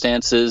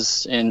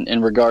circumstances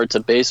in regard to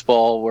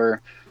baseball,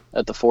 where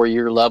at the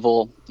 4-year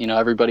level, you know,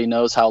 everybody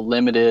knows how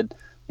limited,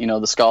 you know,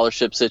 the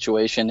scholarship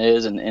situation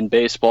is in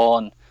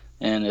baseball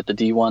and at the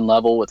D1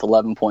 level with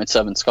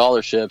 11.7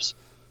 scholarships,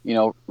 you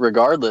know,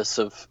 regardless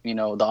of, you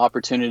know, the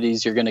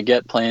opportunities you're going to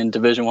get playing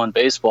Division I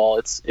baseball,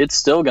 it's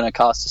still going to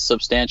cost a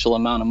substantial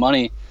amount of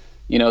money,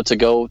 you know, to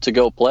go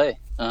play,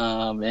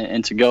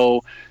 and to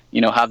go,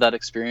 you know, have that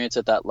experience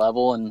at that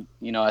level. And,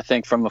 you know, I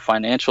think from a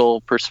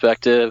financial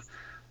perspective,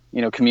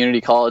 you know,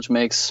 community college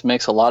makes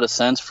a lot of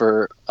sense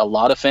for a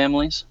lot of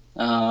families,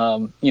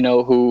 you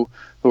know, who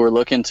who are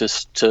looking to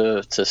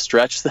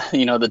stretch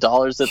the, the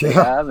dollars that they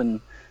have.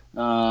 And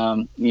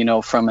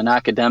from an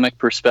academic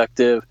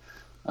perspective,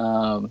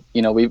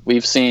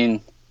 we've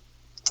seen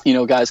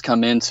guys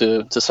come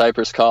into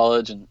Cypress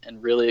College and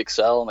really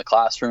excel in the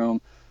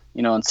classroom,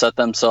 and set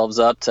themselves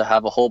up to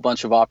have a whole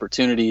bunch of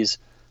opportunities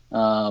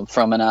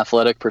from an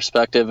athletic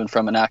perspective and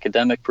from an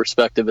academic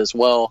perspective as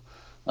well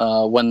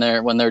when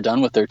they're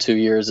done with their 2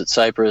 years at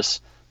Cypress.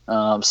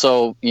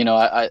 So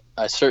I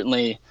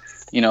certainly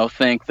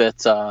think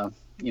that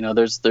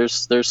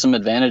there's some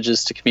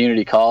advantages to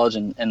community college,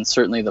 and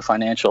certainly the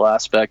financial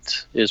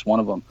aspect is one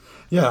of them.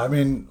 Yeah, I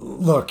mean,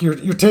 look,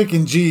 you're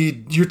taking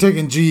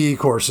GE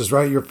courses,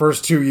 right? Your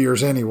first 2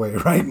 years anyway,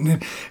 right?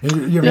 And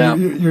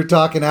you're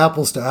talking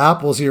apples to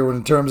apples here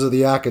in terms of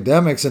the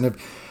academics, and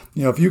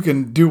if you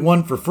can do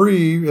one for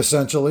free,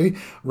 essentially,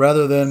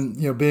 rather than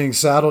being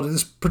saddled,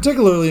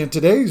 particularly in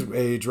today's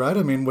age, right?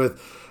 I mean,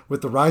 with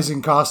the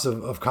rising cost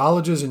of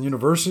colleges and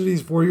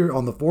universities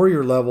on the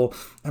 4-year level,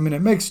 I mean,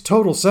 it makes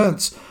total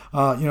sense,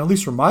 at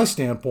least from my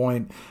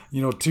standpoint,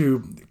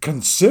 to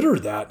consider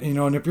that,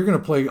 and if you're going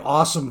to play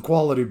awesome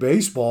quality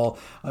baseball,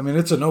 I mean,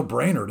 it's a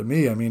no-brainer to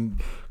me. I mean,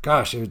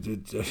 gosh,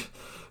 it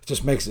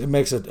just makes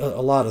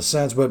a lot of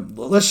sense. But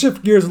let's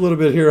shift gears a little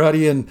bit here,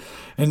 Huddy, and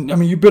I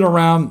mean, you've been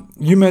around.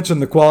 You mentioned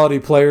the quality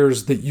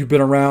players that you've been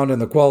around and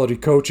the quality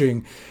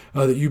coaching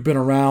that you've been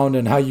around,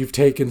 and how you've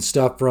taken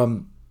stuff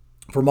from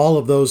all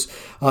of those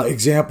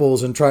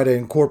examples and try to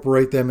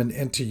incorporate them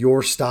into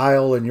your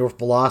style and your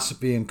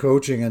philosophy and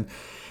coaching. And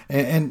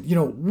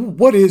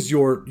what is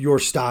your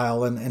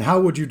style, and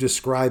how would you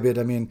describe it?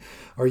 I mean,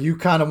 are you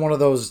kind of one of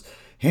those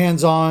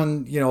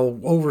hands-on,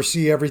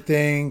 oversee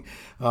everything,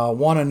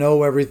 want to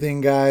know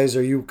everything guys?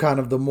 Are you kind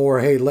of the more,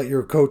 hey, let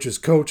your coaches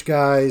coach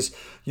guys,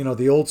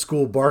 the old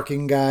school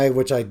barking guy,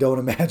 which I don't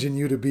imagine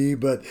you to be,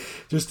 but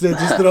just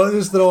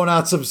throwing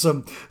out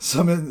some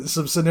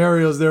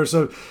scenarios there.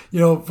 So,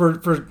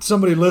 for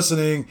somebody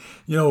listening,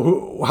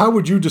 how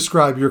would you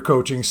describe your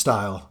coaching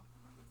style?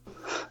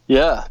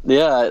 Yeah,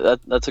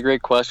 that's a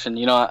great question.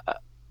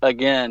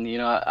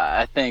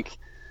 I think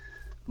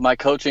my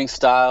coaching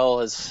style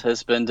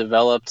has been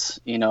developed,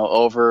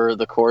 over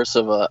the course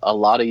of a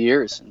lot of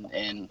years,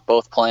 in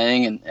both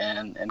playing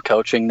and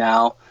coaching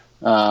now.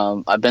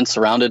 I've been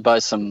surrounded by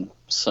some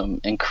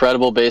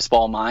incredible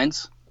baseball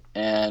minds,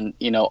 and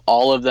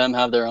all of them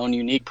have their own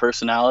unique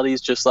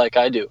personalities, just like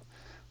I do.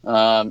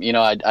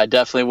 I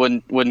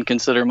definitely wouldn't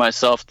consider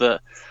myself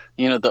the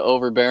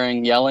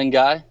overbearing yelling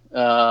guy,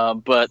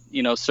 but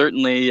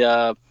certainly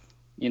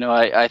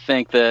I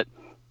think that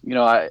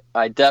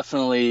I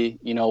definitely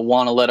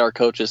want to let our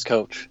coaches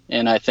coach,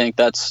 and I think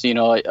that's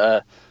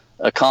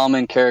a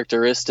common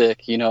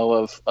characteristic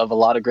of a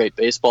lot of great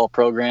baseball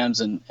programs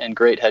and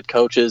great head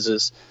coaches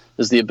is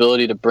the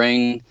ability to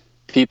bring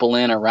people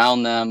in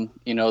around them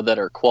that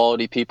are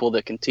quality people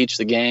that can teach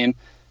the game,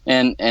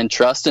 and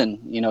trusting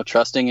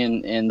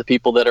in the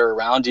people that are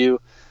around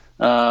you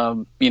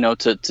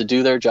to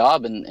do their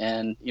job.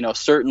 And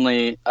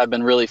certainly I've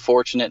been really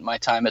fortunate in my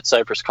time at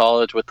Cypress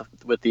College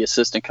with the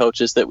assistant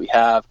coaches that we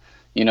have,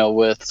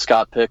 with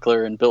Scott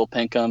Pickler and Bill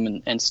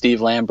Pinkham and Steve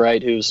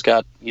Lambright, who's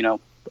got,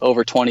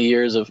 over 20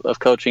 years of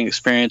coaching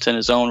experience in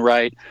his own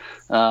right.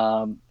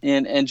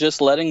 And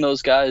just letting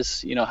those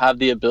guys, have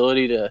the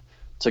ability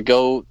to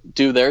go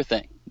do their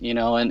thing,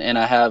 and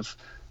I have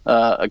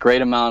a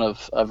great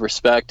amount of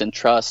respect and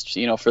trust,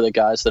 for the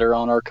guys that are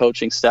on our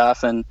coaching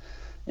staff, and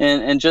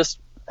just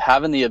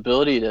having the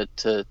ability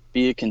to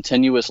be a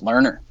continuous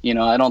learner.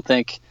 I don't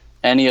think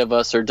any of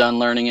us are done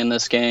learning in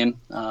this game.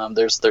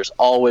 There's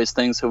always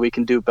things that we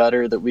can do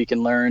better, that we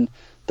can learn,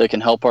 that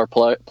can help our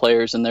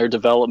players in their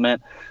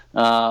development.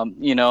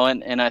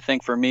 And I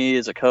think for me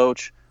as a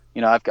coach,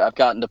 I've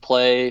gotten to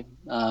play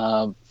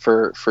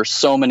for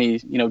so many,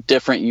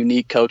 different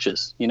unique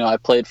coaches. I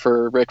played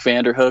for Rick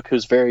Vanderhook,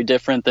 who's very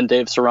different than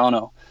Dave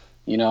Serrano.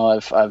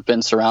 I've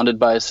been surrounded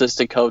by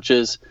assistant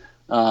coaches,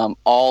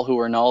 all who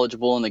are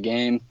knowledgeable in the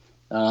game,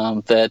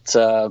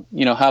 that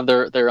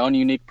have their own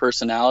unique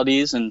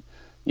personalities. And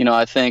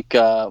I think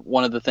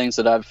one of the things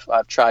that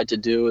I've tried to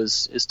do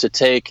is to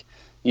take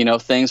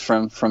things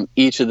from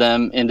each of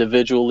them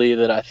individually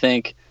that I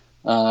think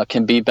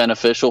can be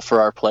beneficial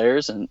for our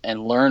players,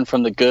 and learn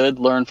from the good,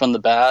 learn from the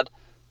bad,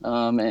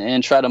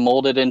 and try to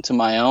mold it into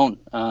my own,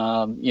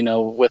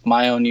 with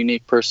my own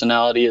unique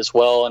personality as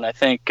well. And I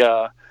think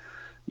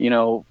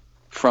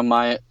from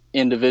my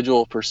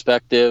individual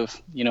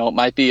perspective, it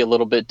might be a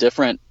little bit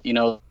different,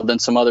 than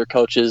some other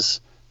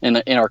coaches in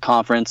our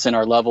conference, in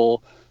our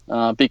level,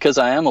 because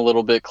I am a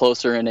little bit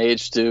closer in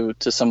age to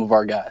some of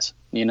our guys.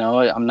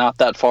 I'm not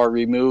that far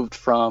removed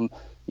from,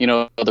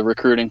 the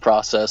recruiting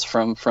process,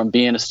 from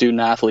being a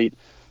student athlete,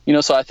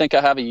 so I think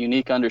I have a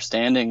unique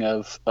understanding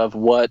of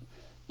what,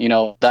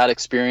 that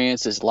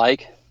experience is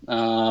like,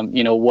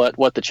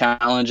 what the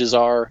challenges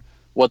are,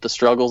 what the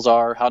struggles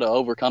are, how to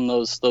overcome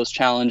those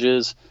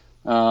challenges.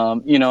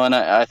 And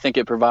I think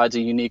it provides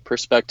a unique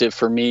perspective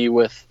for me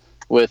with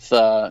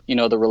the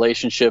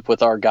relationship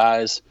with our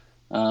guys,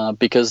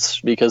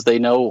 because they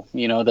know,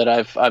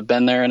 that I've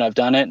been there and I've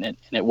done it, and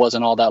it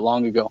wasn't all that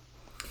long ago.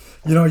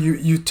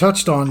 You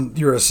touched on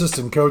your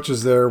assistant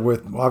coaches there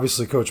with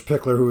obviously Coach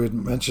Pickler, who we had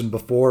mentioned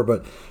before,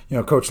 but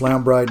Coach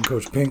Lambright and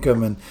Coach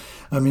Pinkham, and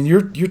I mean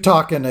you're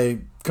talking a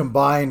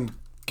combined,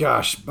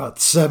 about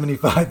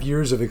 75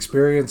 years of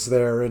experience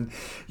there, and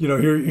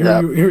here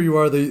you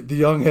are, the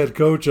young head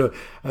coach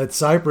at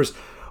Cypress.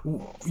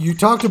 You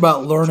talked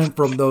about learning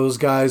from those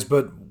guys,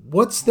 but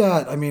what's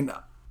that? I mean,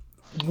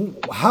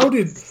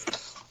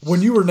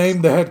 when you were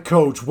named the head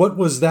coach, what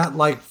was that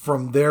like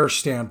from their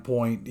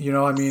standpoint?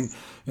 I mean,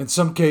 in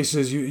some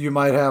cases you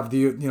might have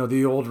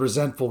the old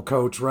resentful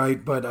coach,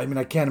 right? But I mean,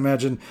 I can't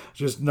imagine,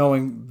 just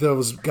knowing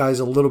those guys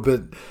a little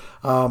bit,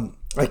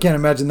 I can't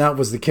imagine that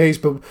was the case.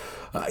 But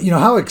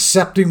how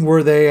accepting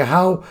were they?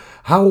 How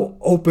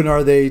open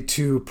are they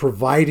to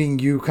providing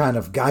you kind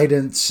of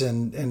guidance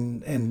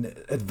and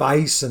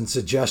advice and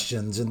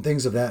suggestions and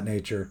things of that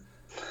nature?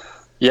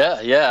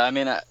 Yeah. I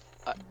mean,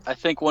 I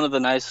think one of the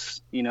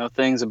nice,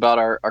 things about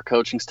our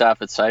coaching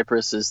staff at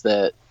Cypress is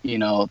that,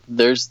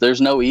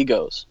 there's no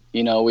egos.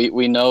 We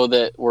know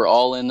that we're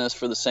all in this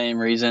for the same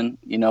reason.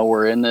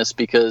 We're in this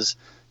because,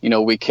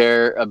 we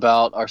care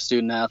about our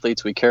student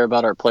athletes. We care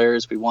about our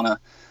players. We want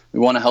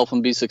to help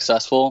them be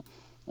successful.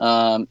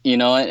 And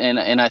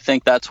I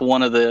think that's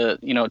one of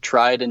the,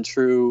 tried and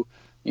true,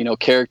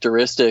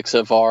 characteristics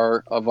of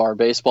our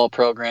baseball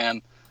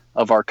program,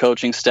 of our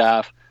coaching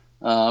staff.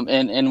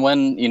 And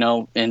when,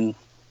 in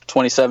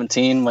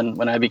 2017,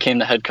 when I became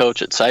the head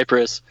coach at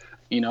Cypress,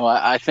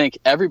 I think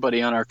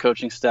everybody on our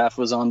coaching staff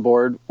was on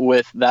board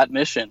with that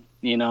mission,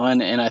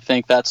 and I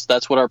think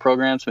that's what our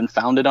program's been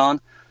founded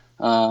on.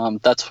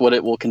 That's what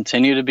it will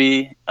continue to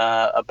be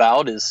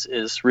about,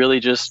 is really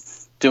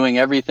just doing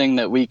everything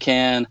that we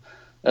can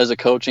as a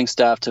coaching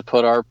staff to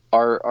put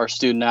our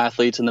student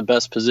athletes in the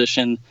best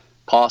position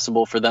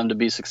possible for them to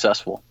be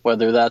successful,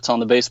 whether that's on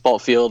the baseball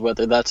field,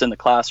 whether that's in the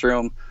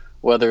classroom,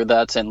 whether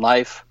that's in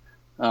life.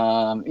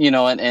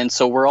 And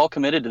so we're all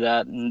committed to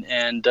that.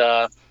 And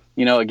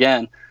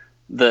again,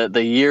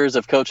 the years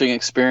of coaching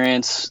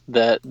experience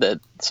that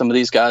some of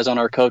these guys on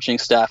our coaching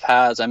staff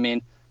has, I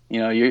mean,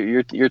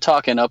 you're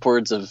talking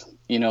upwards of,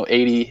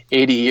 80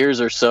 years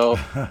or so,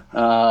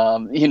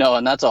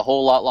 and that's a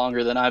whole lot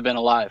longer than I've been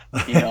alive,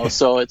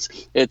 so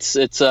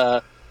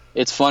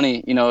it's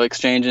funny,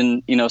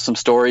 exchanging, some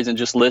stories and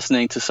just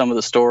listening to some of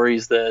the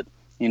stories that,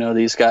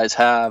 these guys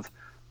have,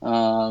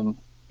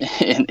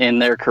 in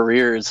their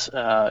careers.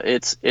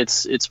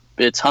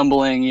 It's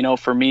humbling,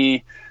 for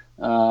me,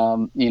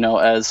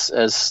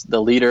 as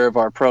the leader of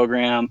our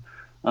program,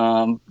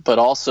 but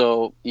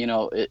also,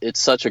 it's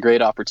such a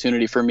great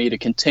opportunity for me to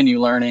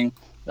continue learning,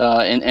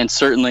 and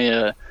certainly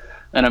an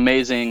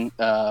amazing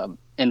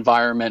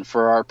environment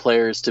for our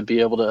players to be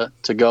able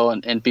to go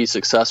and be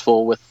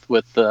successful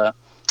with the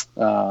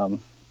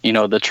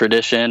the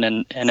tradition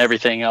and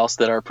everything else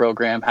that our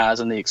program has,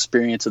 and the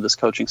experience of this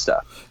coaching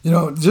staff.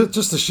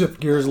 Just to shift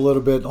gears a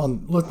little bit,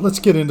 let's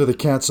get into the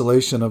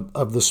cancellation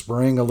of the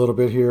spring a little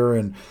bit here.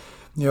 And,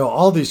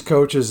 all these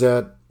coaches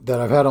that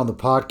I've had on the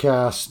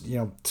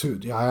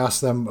podcast, I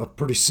asked them a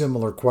pretty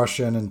similar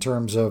question in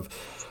terms of,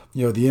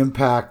 the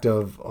impact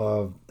of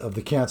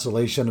the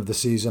cancellation of the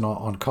season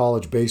on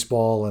college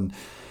baseball. And,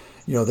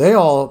 they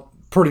all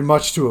pretty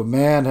much to a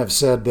man have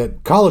said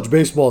that college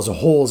baseball as a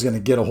whole is going to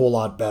get a whole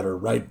lot better,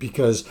 right?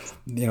 Because,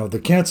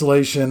 the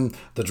cancellation,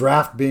 the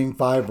draft being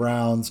 5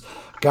 rounds,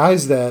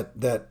 guys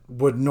that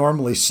would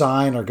normally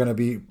sign are going to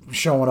be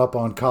showing up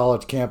on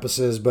college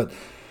campuses. But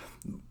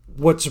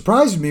what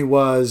surprised me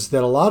was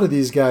that a lot of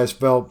these guys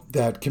felt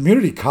that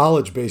community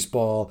college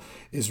baseball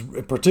is,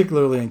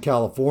 particularly in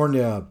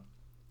California,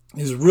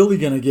 is really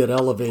going to get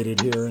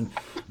elevated here. And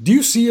do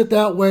you see it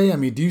that way? I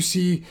mean,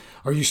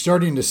 are you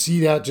starting to see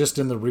that just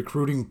in the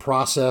recruiting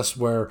process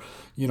where,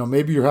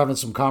 maybe you're having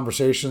some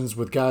conversations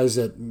with guys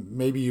that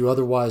maybe you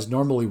otherwise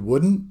normally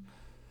wouldn't?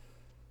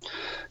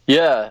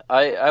 Yeah,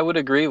 I would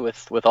agree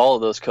with all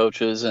of those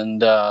coaches.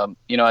 And,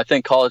 I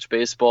think college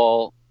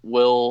baseball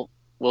will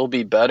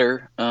be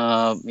better,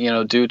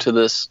 due to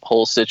this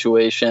whole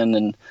situation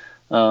and,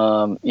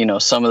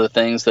 some of the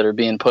things that are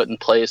being put in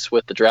place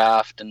with the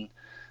draft. And,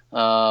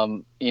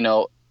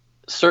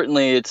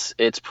 certainly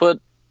it's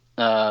put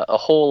a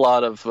whole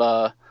lot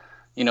of,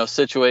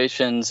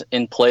 situations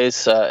in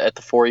place at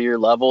the 4-year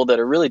level that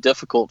are really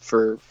difficult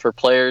for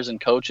players and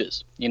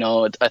coaches.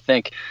 I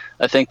think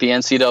the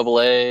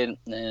NCAA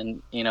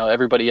and,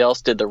 everybody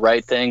else did the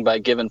right thing by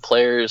giving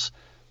players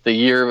the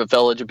year of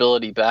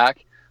eligibility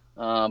back.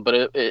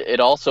 But it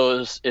also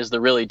is the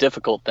really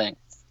difficult thing.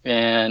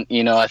 And,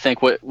 I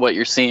think what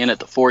you're seeing at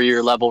the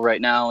 4-year level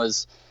right now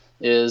is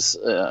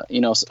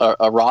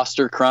a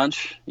roster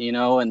crunch,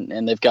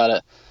 and they've got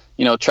to,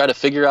 try to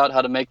figure out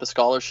how to make the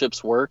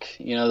scholarships work.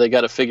 They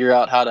got to figure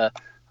out how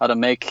to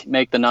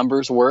make the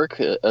numbers work,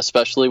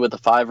 especially with the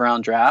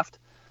 5-round draft.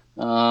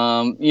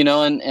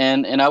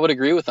 And I would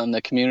agree with them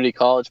that community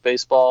college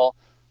baseball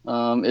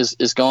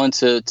is going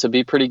to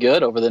be pretty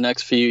good over the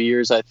next few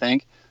years, I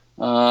think.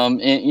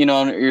 And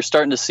you're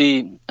starting to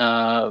see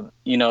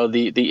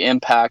the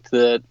impact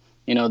that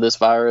this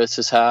virus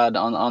has had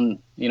on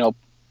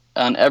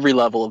every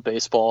level of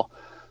baseball.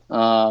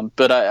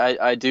 But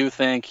I do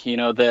think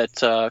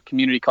that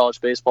community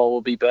college baseball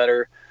will be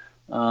better.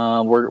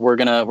 We're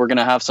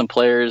gonna have some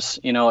players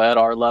at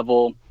our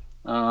level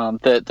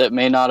that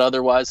may not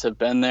otherwise have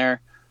been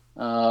there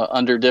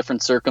under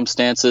different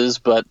circumstances,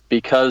 but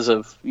because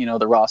of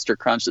the roster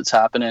crunch that's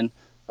happening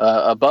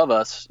above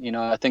us,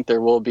 I think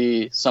there will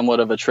be somewhat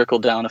of a trickle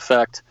down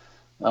effect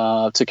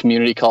to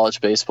community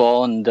college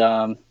baseball, and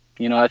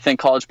I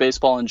think college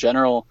baseball in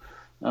general,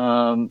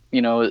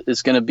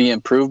 is going to be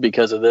improved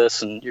because of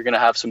this, and you're going to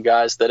have some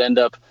guys that end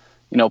up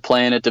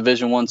playing at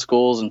Division I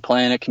schools and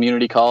playing at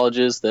community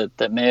colleges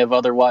that may have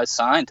otherwise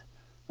signed,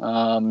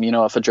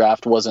 if a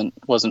draft wasn't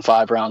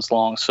 5 rounds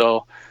long.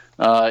 So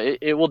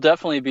it will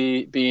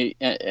definitely be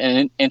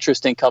an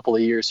interesting couple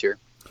of years here.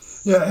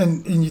 Yeah,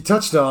 and you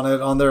touched on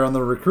it on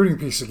the recruiting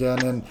piece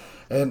again,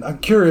 and I'm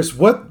curious,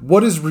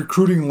 what is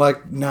recruiting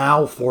like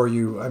now for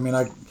you? I mean,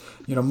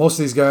 most of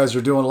these guys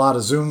are doing a lot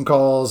of Zoom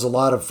calls, a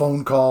lot of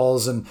phone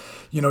calls, and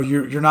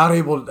you're not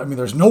able. I mean,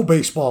 there's no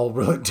baseball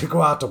really to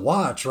go out to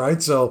watch,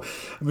 right? So,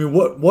 I mean,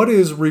 what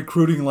is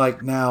recruiting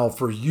like now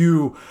for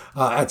you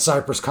at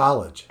Cypress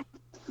College?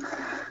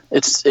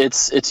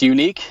 It's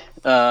unique,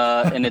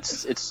 and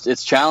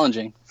it's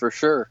challenging for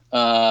sure.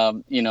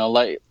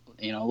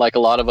 Like a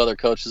lot of other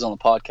coaches on the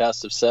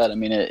podcast have said, I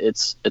mean,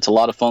 it's a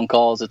lot of phone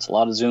calls, it's a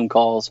lot of Zoom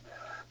calls.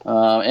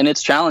 And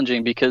it's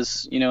challenging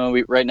because,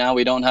 right now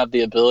we don't have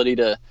the ability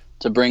to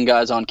bring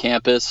guys on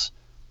campus,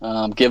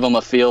 give them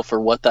a feel for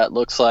what that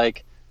looks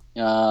like,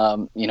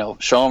 show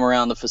them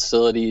around the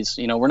facilities.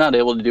 We're not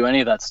able to do any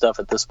of that stuff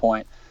at this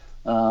point.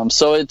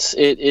 So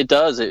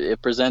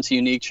it presents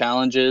unique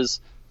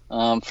challenges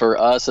for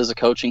us as a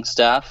coaching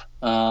staff,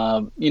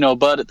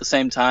 but at the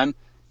same time,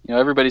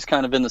 everybody's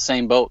kind of in the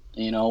same boat.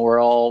 We're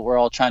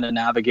all trying to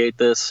navigate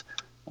this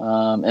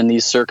and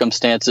these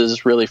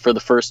circumstances really for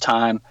the first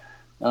time.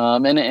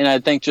 And I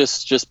think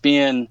just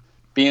being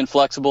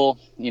flexible,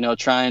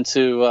 trying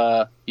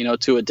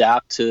to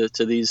adapt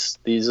to these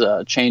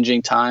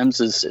changing times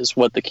is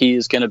what the key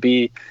is going to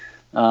be.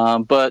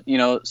 But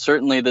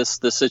certainly this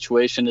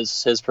situation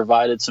has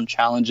provided some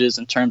challenges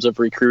in terms of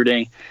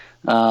recruiting.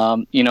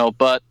 But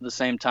at the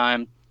same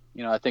time,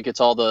 I think it's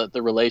all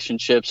the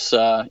relationships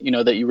that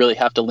you really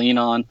have to lean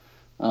on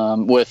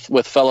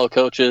with fellow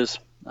coaches.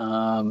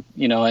 I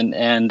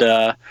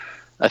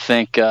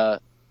think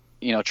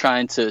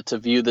trying to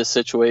view this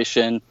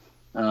situation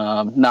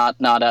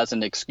not as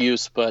an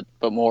excuse, but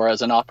more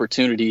as an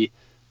opportunity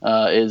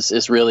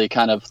is really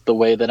kind of the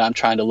way that I'm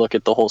trying to look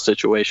at the whole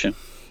situation.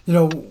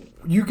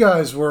 You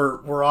guys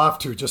were off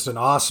to just an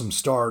awesome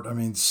start. I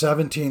mean,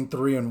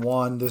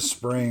 17-3-1 this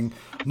spring,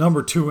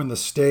 number 2 in the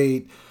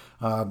state.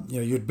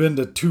 You'd been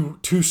to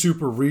two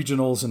super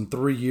regionals in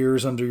 3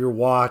 years under your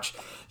watch.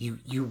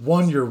 You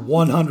won your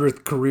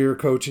 100th career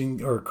coaching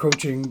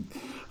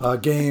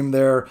game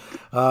there.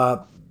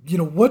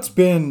 What's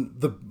been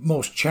the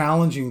most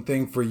challenging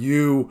thing for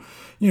you,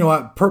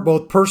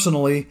 both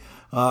personally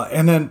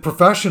and then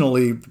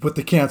professionally with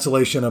the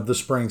cancellation of the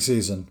spring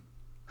season?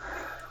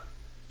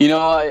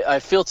 I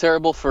feel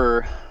terrible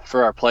for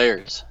our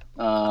players.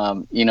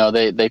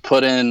 They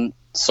put in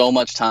so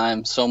much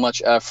time, so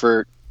much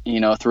effort,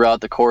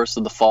 throughout the course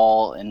of the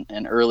fall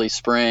and early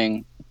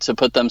spring to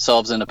put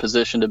themselves in a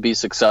position to be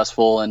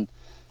successful. And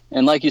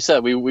like you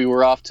said, we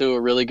were off to a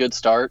really good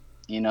start.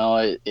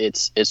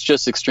 It's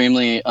just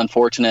extremely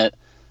unfortunate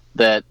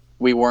that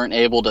we weren't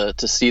able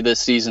to see this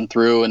season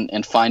through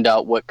and find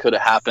out what could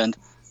have happened.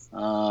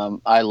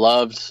 I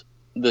loved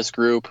this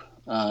group.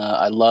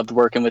 I loved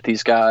working with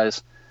these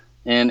guys.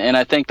 And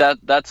I think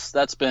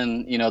that's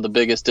been, the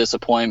biggest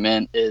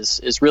disappointment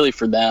is really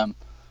for them.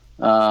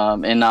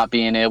 And not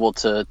being able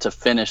to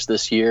finish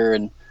this year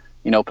and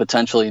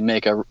potentially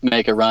make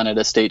a run at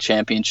a state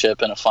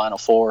championship and a Final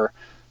Four,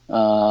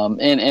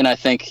 and I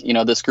think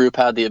this group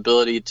had the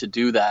ability to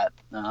do that.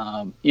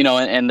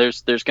 And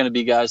there's going to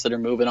be guys that are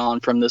moving on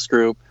from this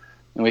group,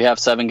 and we have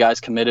 7 guys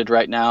committed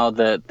right now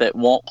that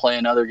won't play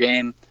another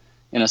game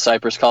in a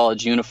Cypress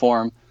College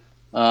uniform.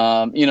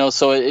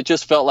 So it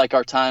just felt like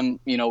our time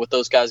with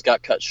those guys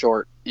got cut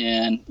short,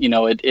 and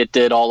it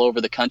did all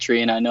over the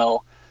country, and I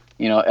know.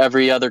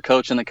 Every other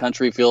coach in the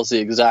country feels the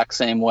exact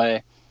same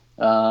way.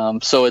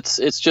 So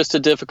it's just a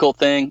difficult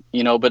thing,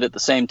 but at the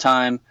same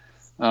time,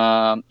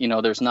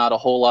 there's not a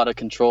whole lot of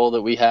control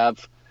that we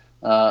have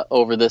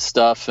over this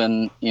stuff.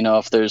 And,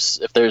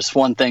 if there's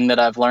one thing that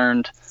I've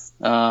learned,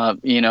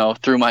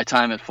 through my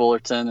time at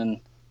Fullerton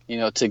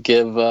and, to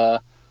give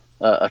a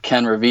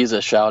Ken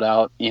Revisa shout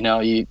out,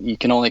 you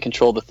can only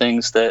control the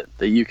things that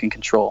you can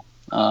control.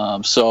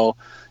 So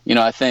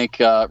I think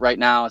right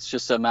now it's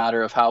just a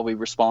matter of how we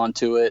respond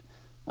to it.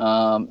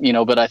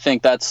 But I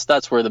think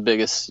that's where the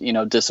biggest,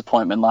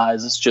 disappointment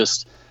lies. It's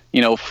just,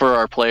 for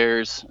our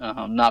players,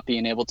 not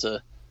being able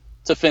to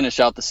to finish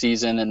out the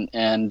season,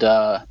 and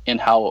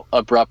how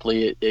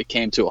abruptly it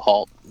came to a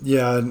halt.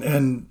 Yeah,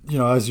 and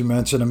as you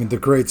mentioned, I mean, the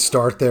great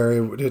start there.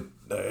 It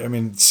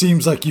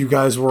seems like you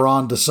guys were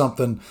on to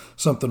something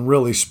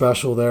really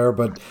special there.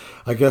 But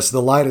I guess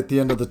the light at the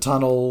end of the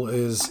tunnel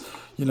is,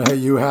 hey,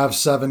 you have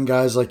 7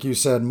 guys, like you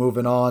said,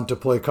 moving on to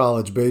play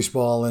college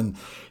baseball, and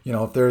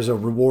if there's a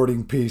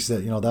rewarding piece,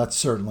 that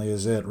certainly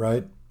is it,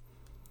 right?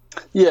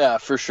 Yeah,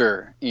 for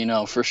sure.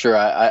 For sure.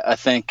 I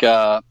think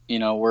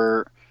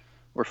we're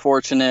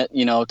fortunate,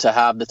 to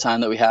have the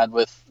time that we had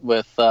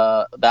with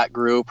that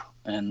group.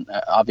 And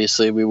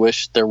obviously we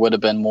wish there would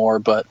have been more,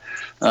 but,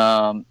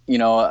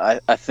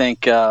 I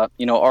think,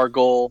 our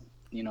goal,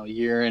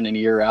 year in and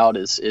year out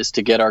is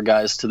to get our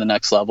guys to the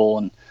next level.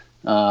 And,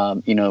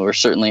 we're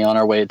certainly on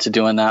our way to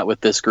doing that with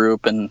this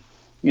group. And,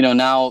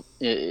 now,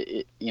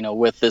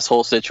 with this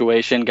whole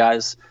situation,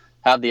 guys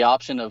have the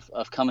option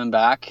of coming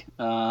back,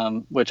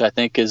 which I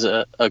think is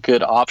a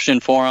good option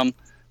for them.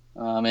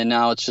 And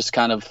now it's just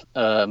kind of,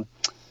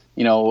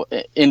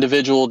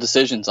 individual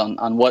decisions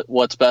on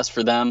what's best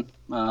for them.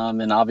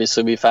 And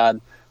obviously we've had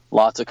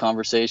lots of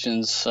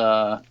conversations,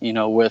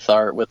 with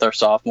our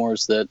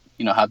sophomores that,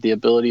 have the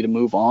ability to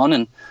move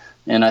on.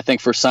 And I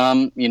think for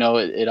some,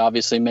 it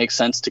obviously makes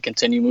sense to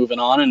continue moving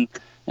on.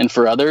 And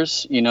for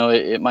others,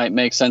 it might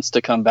make sense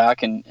to come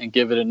back and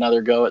give it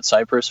another go at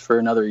Cypress for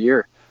another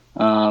year.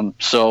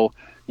 So,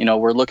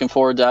 we're looking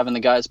forward to having the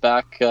guys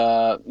back,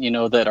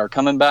 that are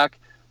coming back.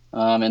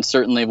 And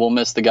certainly we'll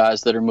miss the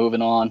guys that are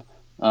moving on.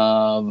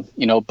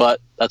 But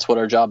that's what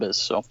our job is.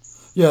 So,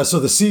 yeah. So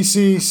the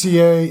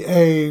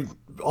CCCAA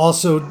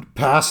also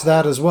passed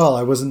that as well.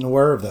 I wasn't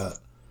aware of that.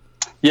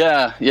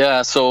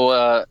 Yeah.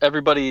 So,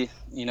 everybody,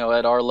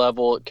 at our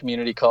level at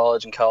community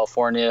college in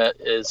California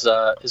is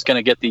going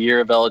to get the year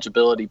of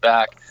eligibility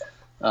back.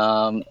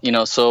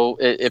 So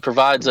it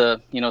provides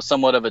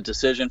somewhat of a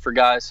decision for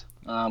guys,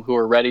 who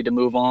are ready to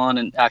move on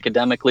and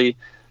academically.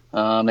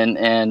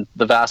 And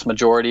the vast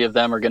majority of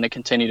them are going to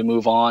continue to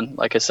move on.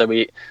 Like I said,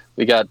 we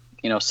got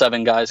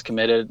 7 guys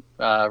committed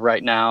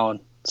right now, and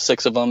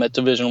 6 of them at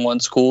Division I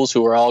schools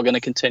who are all going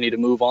to continue to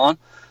move on.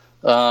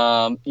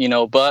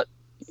 But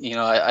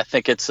I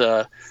think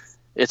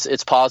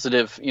it's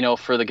positive,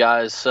 for the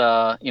guys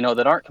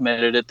that aren't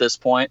committed at this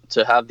point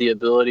to have the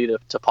ability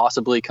to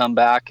possibly come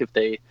back if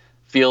they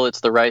feel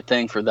it's the right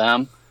thing for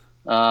them,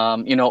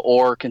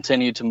 or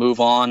continue to move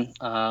on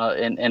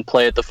and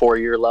play at the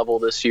 4-year level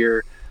this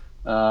year.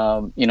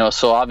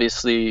 So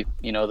obviously,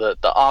 the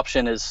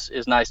option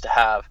is nice to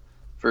have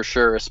for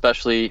sure,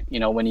 especially,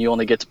 when you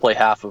only get to play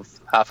half of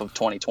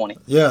 2020.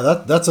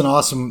 Yeah, that's an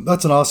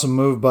awesome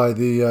move by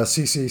the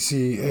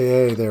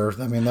CCCAA there.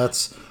 I mean,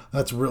 that's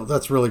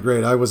really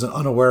great. I wasn't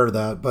unaware of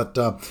that. But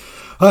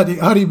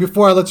Huddy,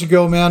 before I let you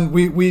go, man,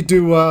 we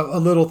do a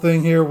little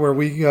thing here where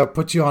we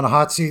put you on a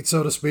hot seat,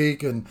 so to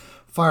speak, and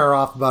fire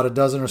off about a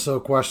dozen or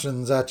so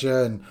questions at you,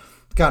 and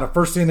kind of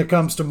first thing that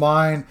comes to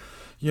mind,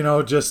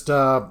 just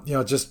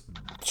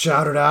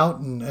shout it out,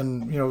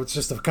 and it's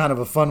just a kind of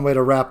a fun way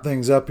to wrap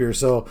things up here.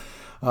 So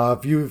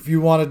if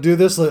you want to do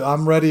this,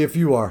 I'm ready if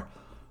you are.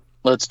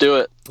 Let's do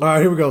it. All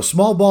right, here we go.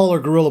 Small ball or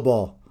gorilla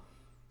ball?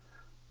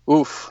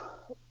 Oof.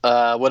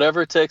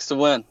 Whatever it takes to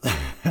win.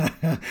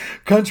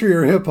 Country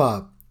or hip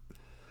hop?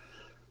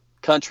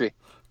 Country.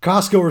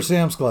 Costco or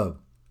Sam's Club?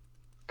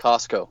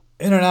 Costco.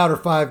 In-N-Out or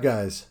Five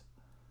Guys?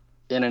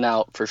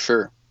 In-N-Out for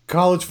sure.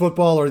 College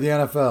football or the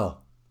NFL?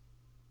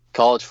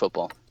 College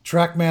football.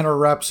 Trackman or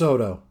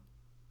Rapsodo?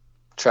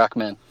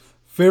 Trackman.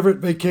 Favorite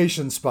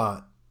vacation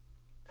spot?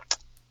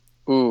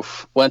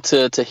 Oof. Went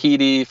to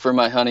Tahiti for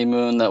my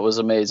honeymoon. That was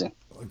amazing.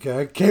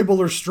 Okay. Cable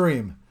or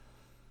stream?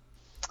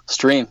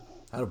 Stream.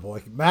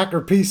 Attaboy. Mac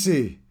or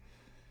PC?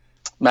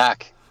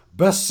 Mac.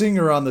 Best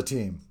singer on the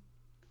team?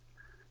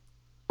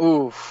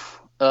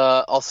 Oof.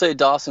 I'll say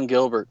Dawson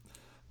Gilbert.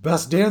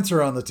 Best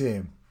dancer on the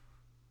team?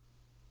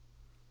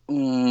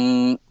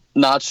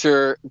 Not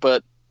sure,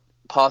 but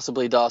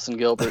possibly Dawson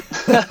Gilbert.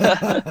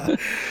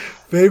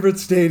 Favorite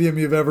stadium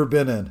you've ever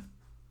been in?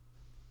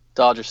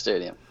 Dodger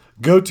Stadium.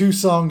 Go-to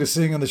song to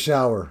sing in the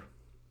shower?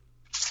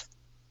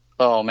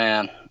 Oh,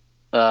 man.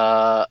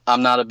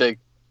 I'm not a big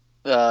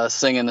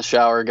sing in the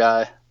shower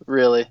guy,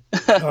 really.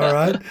 All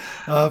right.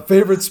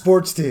 Favorite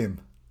sports team?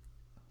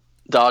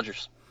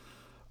 Dodgers.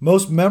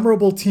 Most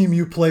memorable team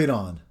you played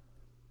on?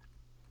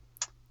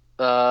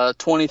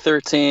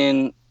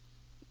 2013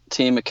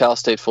 team at Cal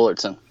State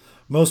Fullerton.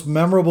 Most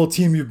memorable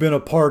team you've been a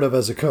part of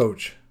as a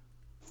coach?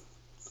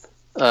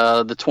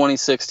 The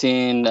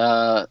 2016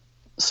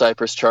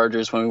 Cypress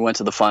Chargers when we went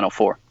to the Final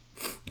Four.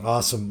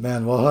 Awesome,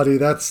 man. Well, Huddy,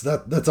 that's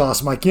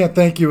awesome. I can't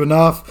thank you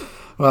enough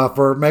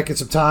for making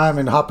some time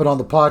and hopping on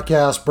the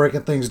podcast,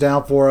 breaking things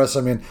down for us.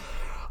 I mean,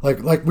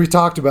 like we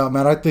talked about,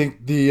 man, I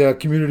think the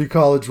community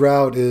college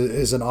route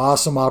is an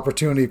awesome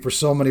opportunity for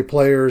so many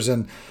players,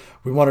 and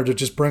we wanted to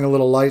just bring a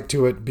little light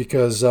to it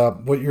because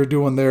what you're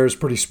doing there is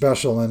pretty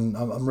special, and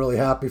I'm really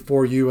happy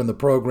for you and the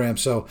program.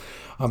 So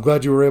I'm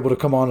glad you were able to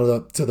come on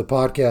to the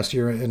podcast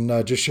here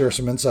and just share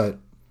some insight.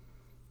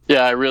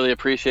 Yeah, I really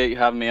appreciate you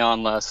having me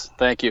on, Les.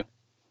 Thank you.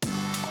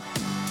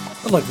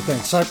 I'd like to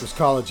thank Cypress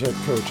College head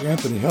coach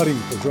Anthony Huddy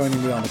for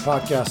joining me on the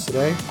podcast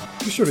today.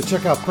 Be sure to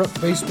check out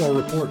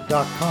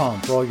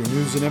PrepBaseballReport.com for all your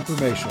news and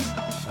information.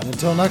 And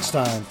until next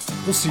time,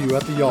 we'll see you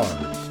at the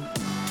yard.